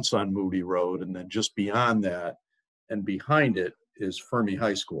fronts on Moody Road, and then just beyond that and behind it is Fermi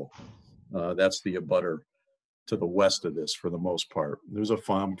High School. That's the abutter to the west of this for the most part. There's a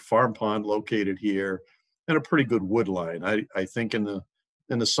farm pond located here and a pretty good wood line. I think in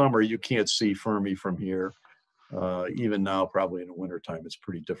the summer you can't see Fermi from here. Even now, probably in the wintertime, it's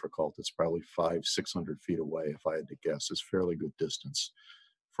pretty difficult. It's probably 500-600 feet away, if I had to guess. It's fairly good distance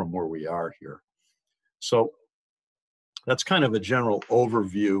from where we are here. So that's kind of a general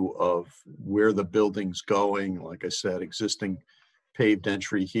overview of where the building's going. Like I said, existing paved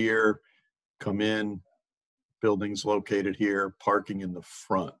entry here, come in, building's located here, parking in the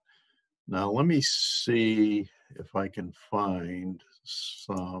front. Now, let me see if I can find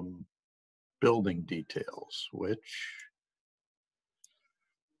some building details,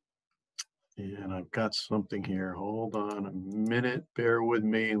 and I've got something here. Hold on a minute, bear with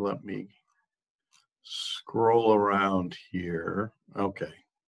me. Let me scroll around here. Okay.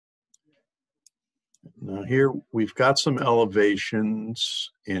 Now here we've got some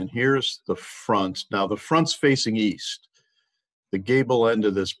elevations, and here's the front. Now the front's facing east. The gable end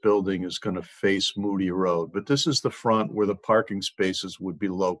of this building is going to face Moody Road, but this is the front where the parking spaces would be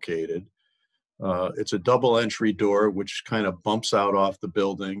located. It's a double entry door, which kind of bumps out off the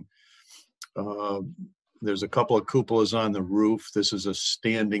building. There's a couple of cupolas on the roof. This is a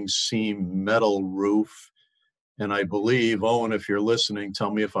standing seam metal roof. And I believe, Owen, if you're listening,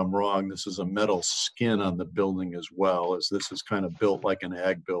 tell me if I'm wrong, this is a metal skin on the building as well, as this is kind of built like an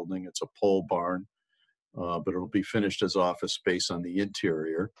ag building. It's a pole barn, but it'll be finished as office space on the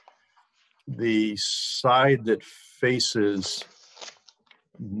interior. The side that faces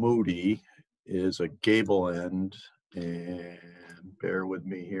Moody is a gable end, and bear with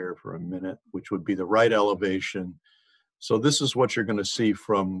me here for a minute, which would be the right elevation. So this is what you're going to see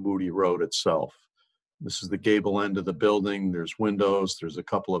from Moody Road itself. This is the gable end of the building. There's windows. There's a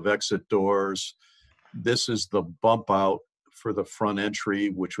couple of exit doors. This is the bump out for the front entry,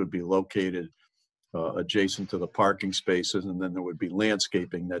 which would be located adjacent to the parking spaces. And then there would be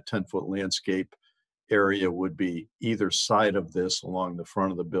landscaping. That 10-foot landscape area would be either side of this along the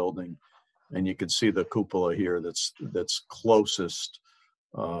front of the building. And you can see the cupola here that's closest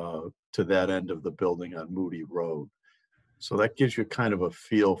to that end of the building on Moody Road. So that gives you kind of a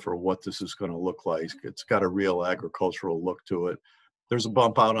feel for what this is going to look like. It's got a real agricultural look to it. There's a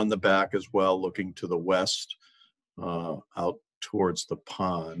bump out on the back as well, looking to the west, out towards the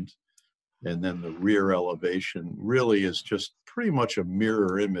pond. And then the rear elevation really is just pretty much a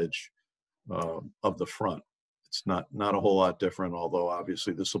mirror image of the front. It's not a whole lot different, although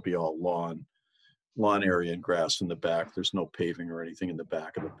obviously this will be all lawn area and grass in the back. There's no paving or anything in the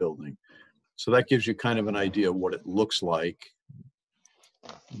back of the building. So that gives you kind of an idea of what it looks like.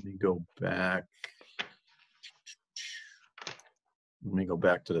 Let me go back. Let me go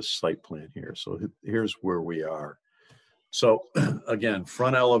back to the site plan here. So here's where we are. So again,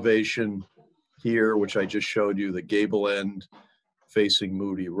 front elevation here, which I just showed you, the gable end facing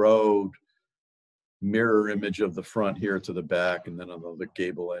Moody Road, mirror image of the front here to the back, and then on the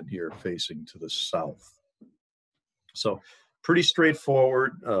gable end here facing to the south. So pretty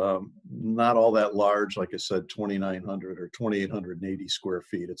straightforward, not all that large. Like I said, 2,900 or 2,880 square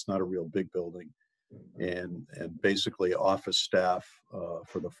feet. It's not a real big building. And basically office staff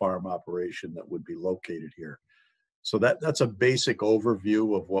for the farm operation that would be located here. So that's a basic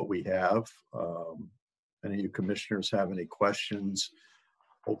overview of what we have. Any of you commissioners have any questions?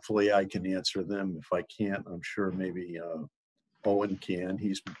 Hopefully I can answer them. If I can't, I'm sure maybe Owen can.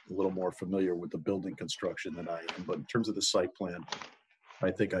 He's a little more familiar with the building construction than I am, but in terms of the site plan,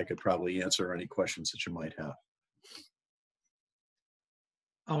 I think I could probably answer any questions that you might have.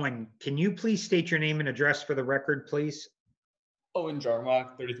 Owen, can you please state your name and address for the record, please? Owen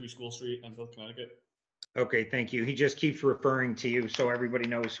Jarmach, 33 School Street, Enfield, Connecticut. Okay, thank you. He just keeps referring to you so everybody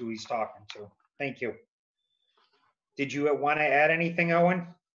knows who he's talking to. Thank you. Did you want to add anything, Owen?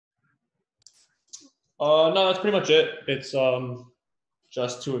 No, that's pretty much it. It's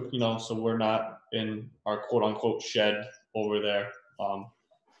just to, so we're not in our quote unquote shed over there. A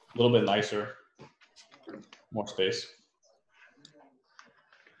little bit nicer, more space.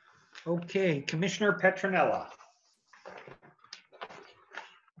 Okay, Commissioner Petronella.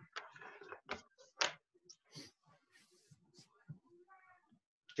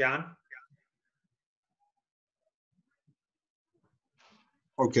 John?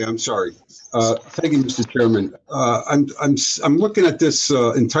 Okay, I'm sorry. Thank you, Mr. Chairman. I'm looking at this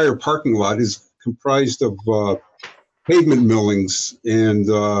entire parking lot is comprised of pavement millings, and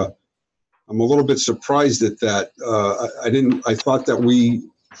I'm a little bit surprised at that. I thought that we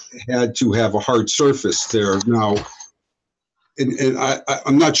had to have a hard surface there now, and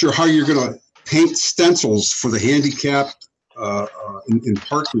I'm not sure how you're going to paint stencils for the handicapped in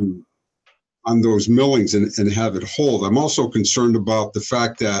parking on those millings and have it hold. I'm also concerned about the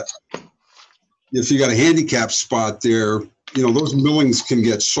fact that if you got a handicap spot there, those millings can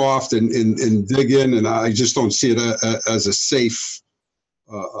get soft and dig in, and I just don't see it as a safe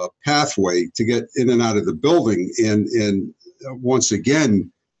pathway to get in and out of the building. And once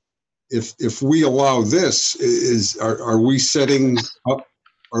again, if we allow this, are we setting up,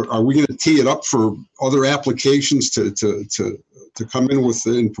 or are we going to tee it up for other applications to come in with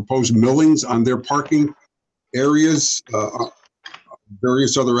and propose millings on their parking areas,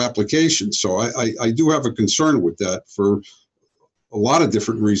 various other applications? So I do have a concern with that for a lot of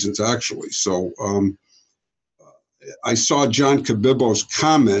different reasons, actually. So I saw John Kabibo's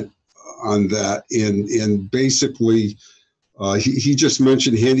comment on that, and basically he just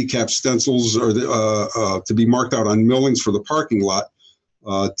mentioned handicap stencils or to be marked out on millings for the parking lot.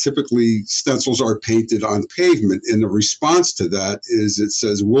 Typically, stencils are painted on pavement, and the response to that is it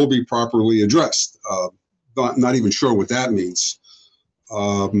says will be properly addressed. Not even sure what that means.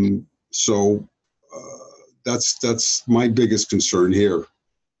 So that's my biggest concern here.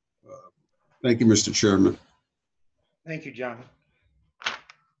 Thank you, Mr. Chairman. Thank you, John.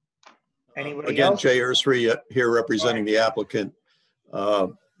 Anybody Again, else? Jay Ursary here representing the applicant.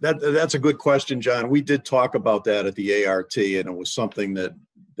 That's a good question, John. We did talk about that at the ART, and it was something that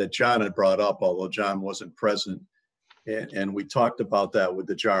John had brought up, although John wasn't present. And we talked about that with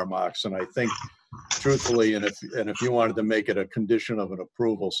the Jarmaks. And I think, truthfully, and if you wanted to make it a condition of an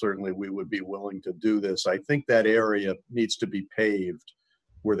approval, certainly we would be willing to do this. I think that area needs to be paved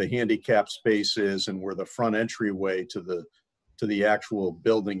where the handicap space is and where the front entryway to the actual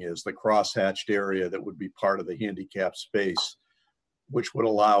building is, the crosshatched area that would be part of the handicap space, which would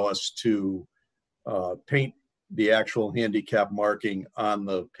allow us to paint the actual handicap marking on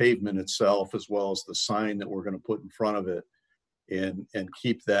the pavement itself, as well as the sign that we're going to put in front of it, and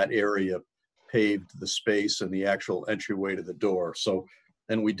keep that area paved, the space and the actual entryway to the door. So,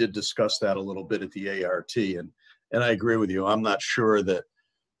 and we did discuss that a little bit at the ART, and I agree with you. I'm not sure that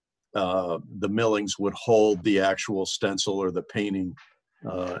the millings would hold the actual stencil or the painting,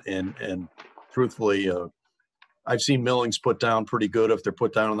 and truthfully, I've seen millings put down pretty good. If they're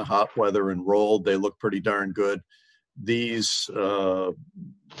put down in the hot weather and rolled, they look pretty darn good. These, could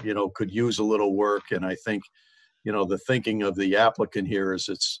use a little work. And I think, the thinking of the applicant here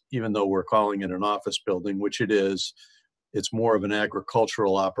is even though we're calling it an office building, which it is, it's more of an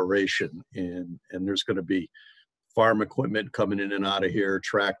agricultural operation. And there's going to be farm equipment coming in and out of here,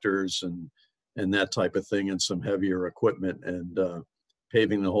 tractors and that type of thing, and some heavier equipment. And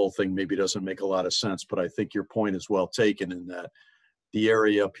paving the whole thing maybe doesn't make a lot of sense, but I think your point is well taken in that the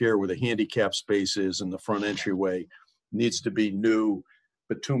area up here where the handicap space is and the front entryway needs to be new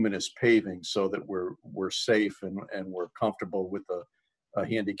bituminous paving so that we're safe and we're comfortable with a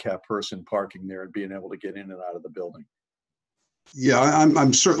handicapped person parking there and being able to get in and out of the building. Yeah,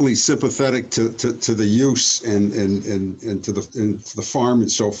 I'm certainly sympathetic to the use and to the farm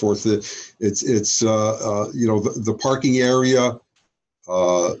and so forth. It's the parking area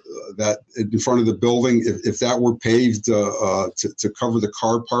that in front of the building, if that were paved to cover the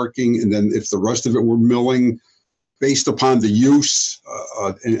car parking, and then if the rest of it were milling based upon the use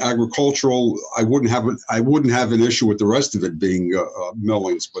in agricultural, I wouldn't have an issue with the rest of it being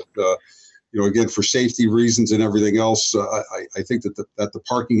millings. But again, for safety reasons and everything else, I think that the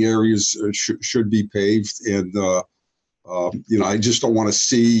parking areas should be paved, and I just don't want to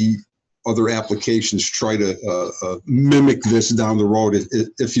see other applications try to mimic this down the road,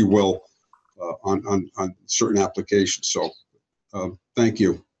 if you will, on certain applications. So thank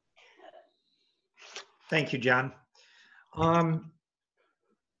you. Thank you, John.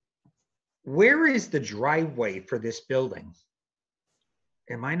 Where is the driveway for this building?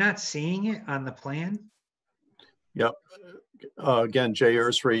 Am I not seeing it on the plan? Yep. Again, Jay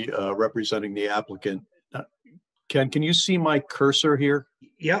Ursary representing the applicant. Ken, can you see my cursor here?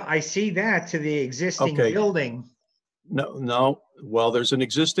 Yeah, I see that to the existing building. No. Well, there's an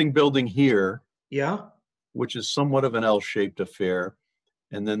existing building here. Yeah. Which is somewhat of an L-shaped affair.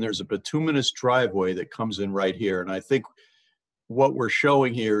 And then there's a bituminous driveway that comes in right here. And I think what we're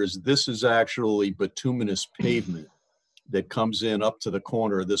showing here is this is actually bituminous pavement that comes in up to the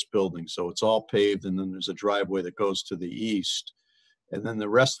corner of this building. So it's all paved, and then there's a driveway that goes to the east. And then the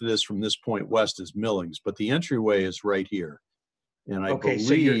rest of this from this point west is millings, but the entryway is right here. And I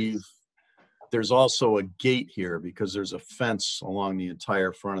believe there's also a gate here because there's a fence along the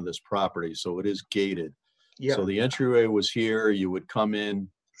entire front of this property. So it is gated. Yeah. So the entryway was here. You would come in,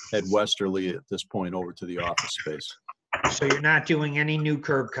 head westerly at this point over to the office space. So you're not doing any new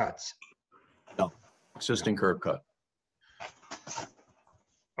curb cuts? No, existing curb cut.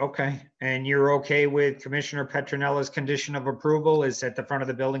 Okay, and you're okay with Commissioner Petronella's condition of approval is that the front of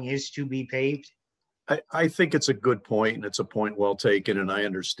the building is to be paved? I think it's a good point, and it's a point well taken, and I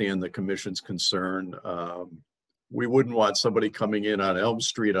understand the commission's concern. We wouldn't want somebody coming in on Elm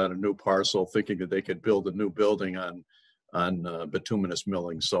Street on a new parcel thinking that they could build a new building on bituminous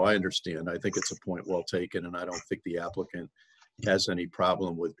milling. So I understand. I think it's a point well taken, and I don't think the applicant has any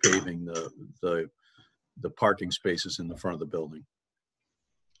problem with paving the parking spaces in the front of the building.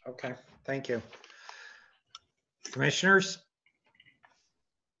 Okay, thank you. Commissioners?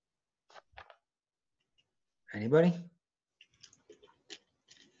 Anybody?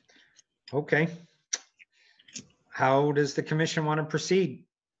 Okay. How does the commission want to proceed?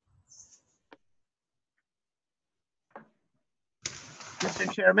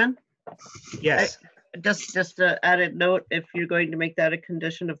 Mr. Chairman? Yes. Just an added note, if you're going to make that a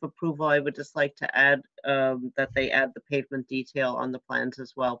condition of approval, I would just like to add that they add the pavement detail on the plans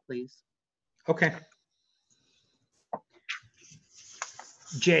as well, please. Okay.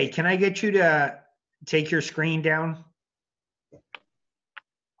 Jay, can I get you to take your screen down?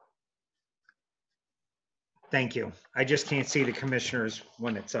 Thank you. I just can't see the commissioners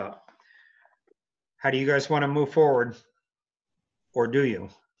when it's up. How do you guys want to move forward? Or do you?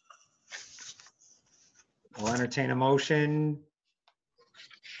 I'll entertain a motion.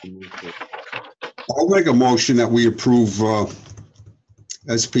 I'll make a motion that we approve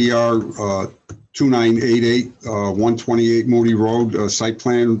SPR 2988, 128 Moody Road, site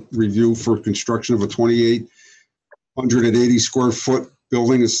plan review for construction of a 2,880 square foot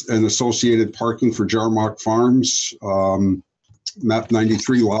building and associated parking for Jarmark Farms. Map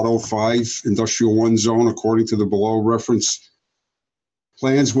 93, Lot 05, Industrial 1 zone, according to the below reference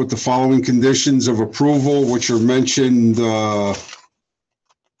plans with the following conditions of approval, which are mentioned,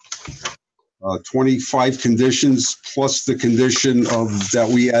 25 conditions plus the condition of that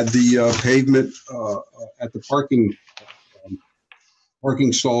we add the pavement at the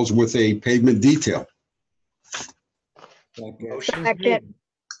parking stalls with a pavement detail. Motion's made.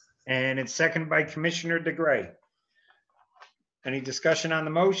 And it's seconded by Commissioner DeGray. Any discussion on the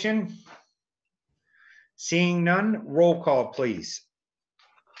motion? Seeing none, roll call, please.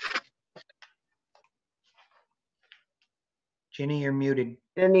 Ginny, you're muted.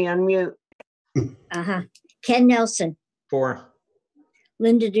 Jenny, unmute. Ken Nelson, 4.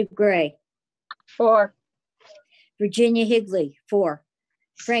 Linda DeGray, 4. Virginia Higley, 4.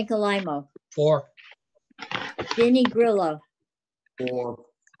 Frank Alimo, 4. Vinnie Grillo, 4.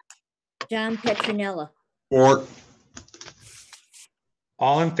 John Petronella. Or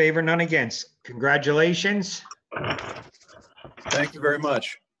All in favor, none against. Congratulations. Thank you very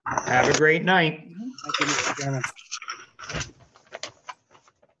much. Have a great night. Thank you, Mr. Chairman.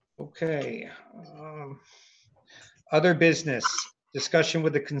 Okay. Other business, discussion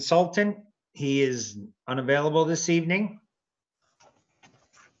with the consultant. He is unavailable this evening.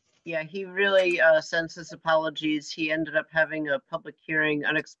 Yeah, he really sends his apologies. He ended up having a public hearing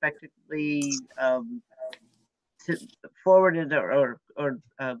unexpectedly forwarded or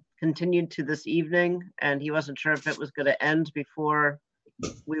continued to this evening, and he wasn't sure if it was going to end before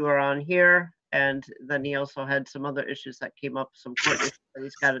we were on here. And then he also had some other issues that came up, some court issues that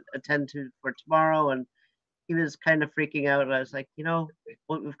he's got to attend to for tomorrow, and he was kind of freaking out. And I was like, you know,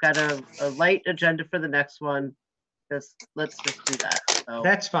 we've got a light agenda for the next one. Let's just do that. So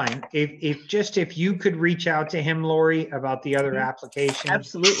That's fine. If you could reach out to him, Lori, about the other application.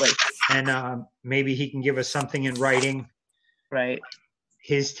 absolutely And maybe he can give us something in writing, right.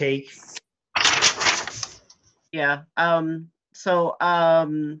 his take. Yeah.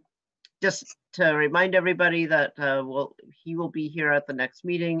 Just to remind everybody that he will be here at the next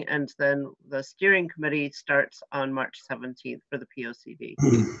meeting, and then the steering committee starts on March 17th for the POCD.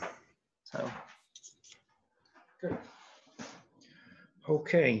 So. Good.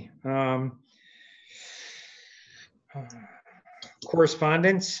 Okay.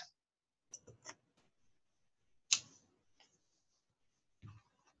 Correspondence.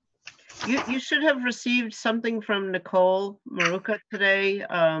 You should have received something from Nicole Maruka today.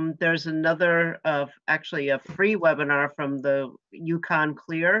 There's another, actually a free webinar from the Yukon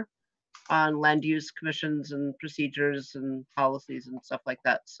Clear on land use commissions and procedures and policies and stuff like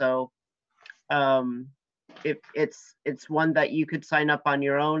that. So it's one that you could sign up on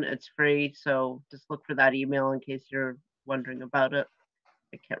your own. It's free. So just look for that email in case you're wondering about it.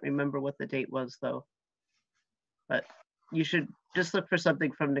 I can't remember what the date was though, but you should just look for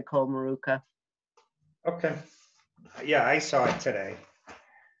something from Nicole Maruka. Okay. Yeah, I saw it today.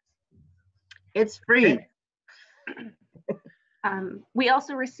 It's free. We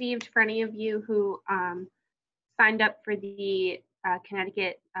also received, for any of you who signed up for the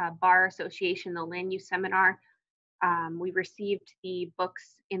Connecticut Bar Association, the land use seminar, we received the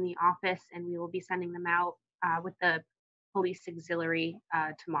books in the office, and we will be sending them out with the police auxiliary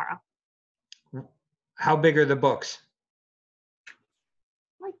tomorrow. How big are the books?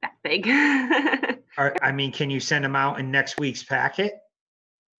 Like that big. I mean, can you send them out in next week's packet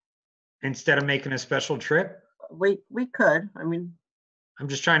instead of making a special trip? We could. I mean, I'm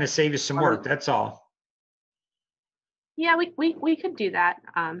just trying to save you some work. That's all. Yeah, we could do that.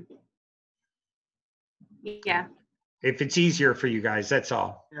 Yeah. If it's easier for you guys, that's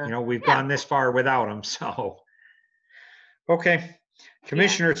all. Yeah. You know, we've gone this far without them, so. Okay.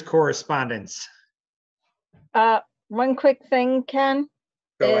 Commissioners' correspondence. One quick thing, Ken,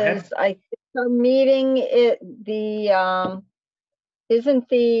 Go ahead. is I think our meeting, isn't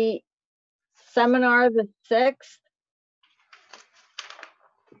the seminar the 6th?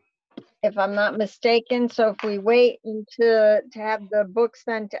 If I'm not mistaken. So if we wait to have the book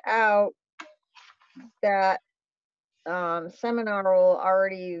sent out, that seminar will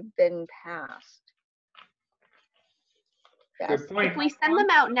already been passed. Good point. If we send them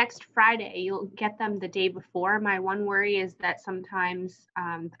out next Friday, you'll get them the day before. My one worry is that sometimes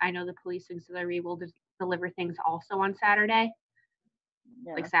I know the police auxiliary will deliver things also on Saturday,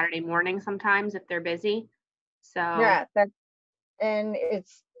 Yeah. like Saturday morning sometimes if they're busy. So Yeah, and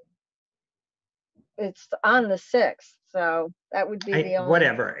it's on the 6th, so that would be the only.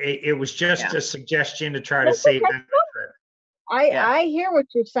 Whatever. It was just Yeah. a suggestion to try to That's save okay. them. Yeah. I hear what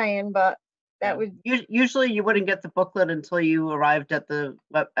you're saying, but that Yeah. would, Usually you wouldn't get the booklet until you arrived at the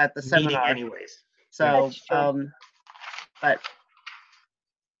Meeting seminar. anyways. So, That's true. but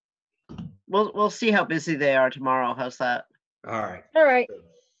we'll see how busy they are tomorrow. How's that? All right. all right.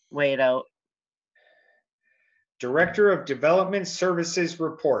 Wait out. Director of Development Services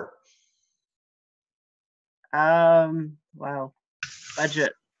report. Wow.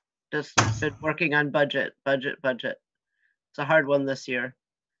 Budget. Just been working on budget. It's a hard one this year.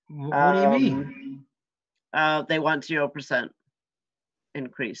 What do you mean? They want 0%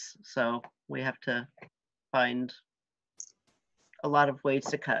 increase, so we have to find a lot of ways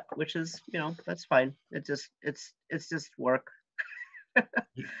to cut, which is, that's fine. It's just work.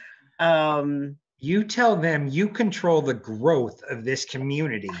 You tell them you control the growth of this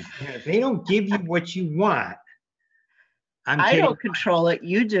community. And if they don't give you what you want, I'm I kidding. don't control it.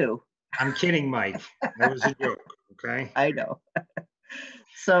 You do. I'm kidding, Mike. That was a joke. Okay. I know.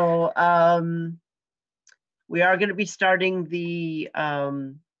 So we are going to be starting the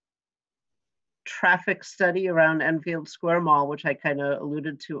traffic study around Enfield Square Mall, which I kind of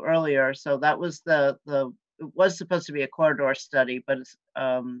alluded to earlier. So that was it was supposed to be a corridor study, but it's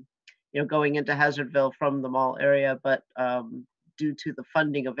going into Hazardville from the mall area, but due to the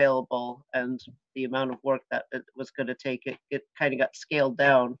funding available and the amount of work that it was going to take, it kind of got scaled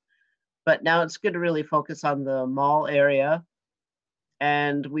down. But now it's going to really focus on the mall area,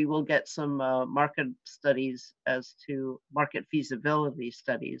 and we will get some market studies as to market feasibility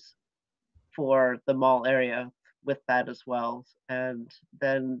studies for the mall area with that as well. And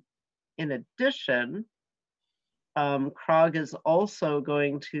then in addition, CROG is also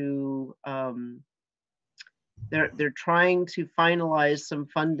going to, they're trying to finalize some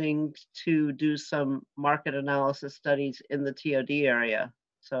funding to do some market analysis studies in the TOD area.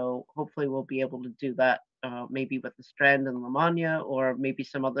 So hopefully we'll be able to do that maybe with the Strand and Lamagna, or maybe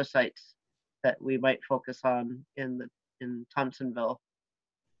some other sites that we might focus on in Thompsonville.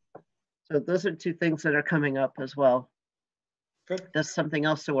 So those are two things that are coming up as well. Good. Just something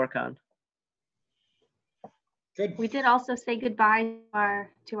else to work on. Good. we did also say goodbye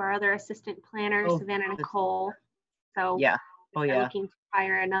to our other assistant planner, Oh, Savannah that's- Nicole. So Yeah. Oh we're yeah. looking to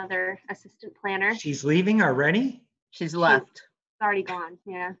hire another assistant planner. She's She's leaving already? She's left. already gone.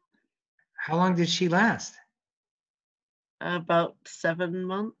 Yeah. How long did she last? About 7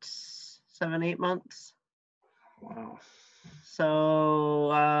 months, 8 months. Wow.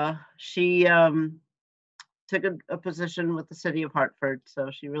 So she took a position with the city of Hartford.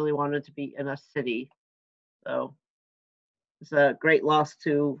 So she really wanted to be in a city. So it's a great loss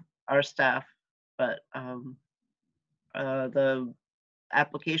to our staff, but the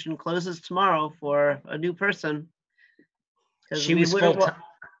application closes tomorrow for a new person. 'Cause She we was would've full time.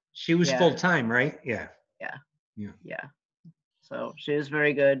 She was Yeah. full time, right? Yeah. Yeah. So she is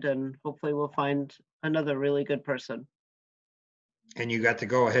very good, and hopefully we'll find another really good person. And you got to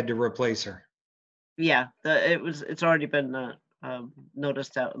go ahead to replace her. Yeah, it's already been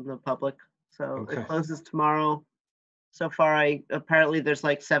noticed out in the public. So Okay. it closes tomorrow. So far, apparently there's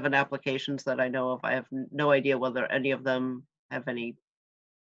like 7 applications that I know of. I have no idea whether any of them have any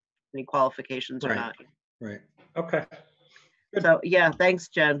qualifications or Right. not. Right. Okay. Good. So yeah, thanks,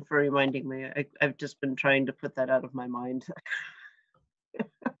 Jen, for reminding me. I've just been trying to put that out of my mind.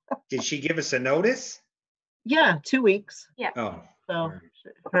 Did she give us a notice? Yeah, 2 weeks. Oh, So all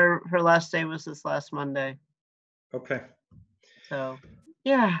right. her last day was this last Monday. Okay. So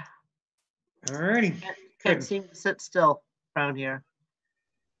yeah, All righty. can't Good. seem to sit still around here.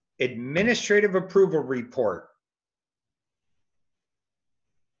 Administrative approval report.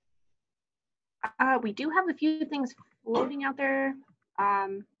 We do have a few things floating out there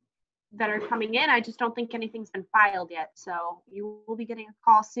that are coming in. I just don't think anything's been filed yet. So you will be getting a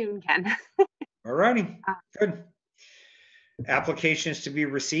call soon, Ken. All righty. Good. Applications to be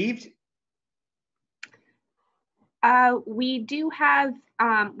received. We do have,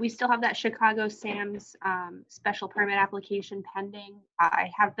 we still have that Chicago Sam's special permit application pending.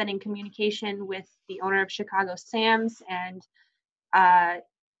 I have been in communication with the owner of Chicago Sam's, and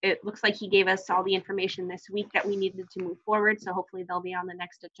it looks like he gave us all the information this week that we needed to move forward. So hopefully they'll be on the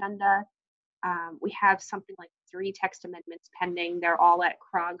next agenda. We have something like 3 text amendments pending. They're all at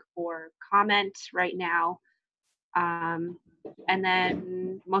CROG for comment right now. And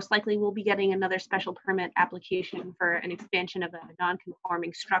then most likely we'll be getting another special permit application for an expansion of a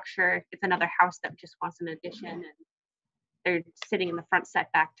non-conforming structure. It's another house that just wants an addition, and they're sitting in the front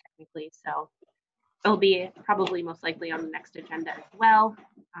setback technically. So it'll be probably most likely on the next agenda as well.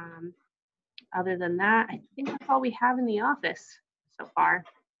 Other than that, I think that's all we have in the office so far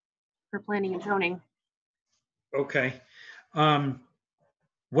for planning and zoning. Okay.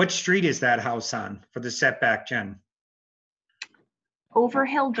 What street is that house on for the setback, Jen?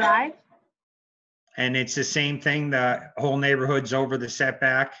 Overhill Drive. And it's the same thing, the whole neighborhood's over the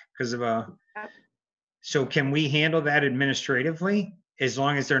setback because of a, so can we handle that administratively as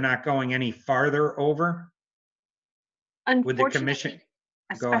long as they're not going any farther over? With the commission?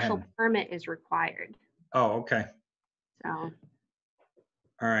 A Go special ahead. permit is required. Oh, okay. So, All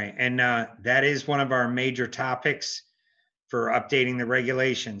right. And that is one of our major topics for updating the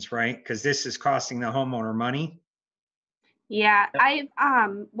regulations, right? Because this is costing the homeowner money. yeah,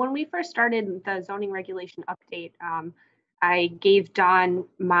 when we first started the zoning regulation update, I gave Don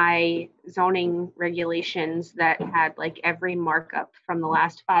my zoning regulations that had like every markup from the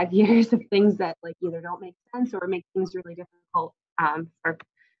last 5 years of things that like either don't make sense or make things really difficult for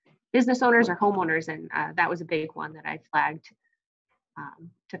business owners or homeowners. And that was a big one that I flagged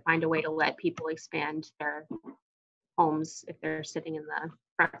to find a way to let people expand their homes if they're sitting in the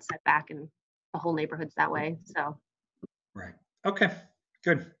front setback and the whole neighborhood's that way. So. Right. Okay,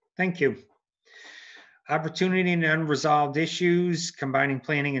 good. Thank you. Opportunity and unresolved issues, combining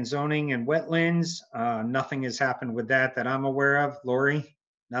planning and zoning and wetlands. Nothing has happened with that I'm aware of. Lori,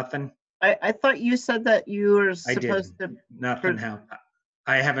 nothing? I thought you said that you were I did. supposed to. Nothing happened.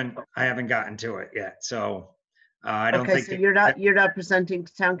 I haven't gotten to it yet. So I don't Okay, think. so you're not presenting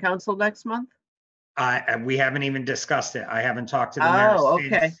to town council next month? We haven't even discussed it. I haven't talked to the mayor Oh,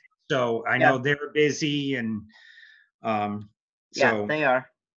 since. okay. So I know they're busy and Yeah, so they are.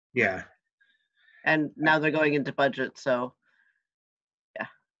 yeah. And now they're going into budget, so.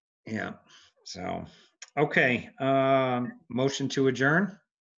 Yeah. So, okay. Motion to adjourn.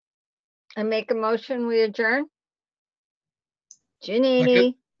 I make a motion, we adjourn.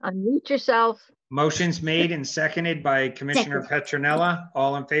 Janine, unmute yourself. Motion's made and seconded by Commissioner Petronella.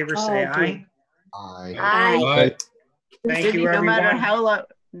 All in favor, say aye. Aye. Aye. Thank you, No matter everyone. how loud,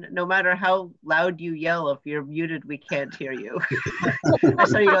 no matter how loud you yell, if you're muted, we can't hear you.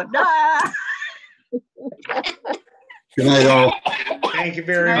 So you go, nah. Good night, all. Thank you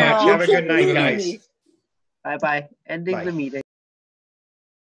very Good night, much. all. Have a good night, guys. Bye-bye. Ending Bye. the meeting.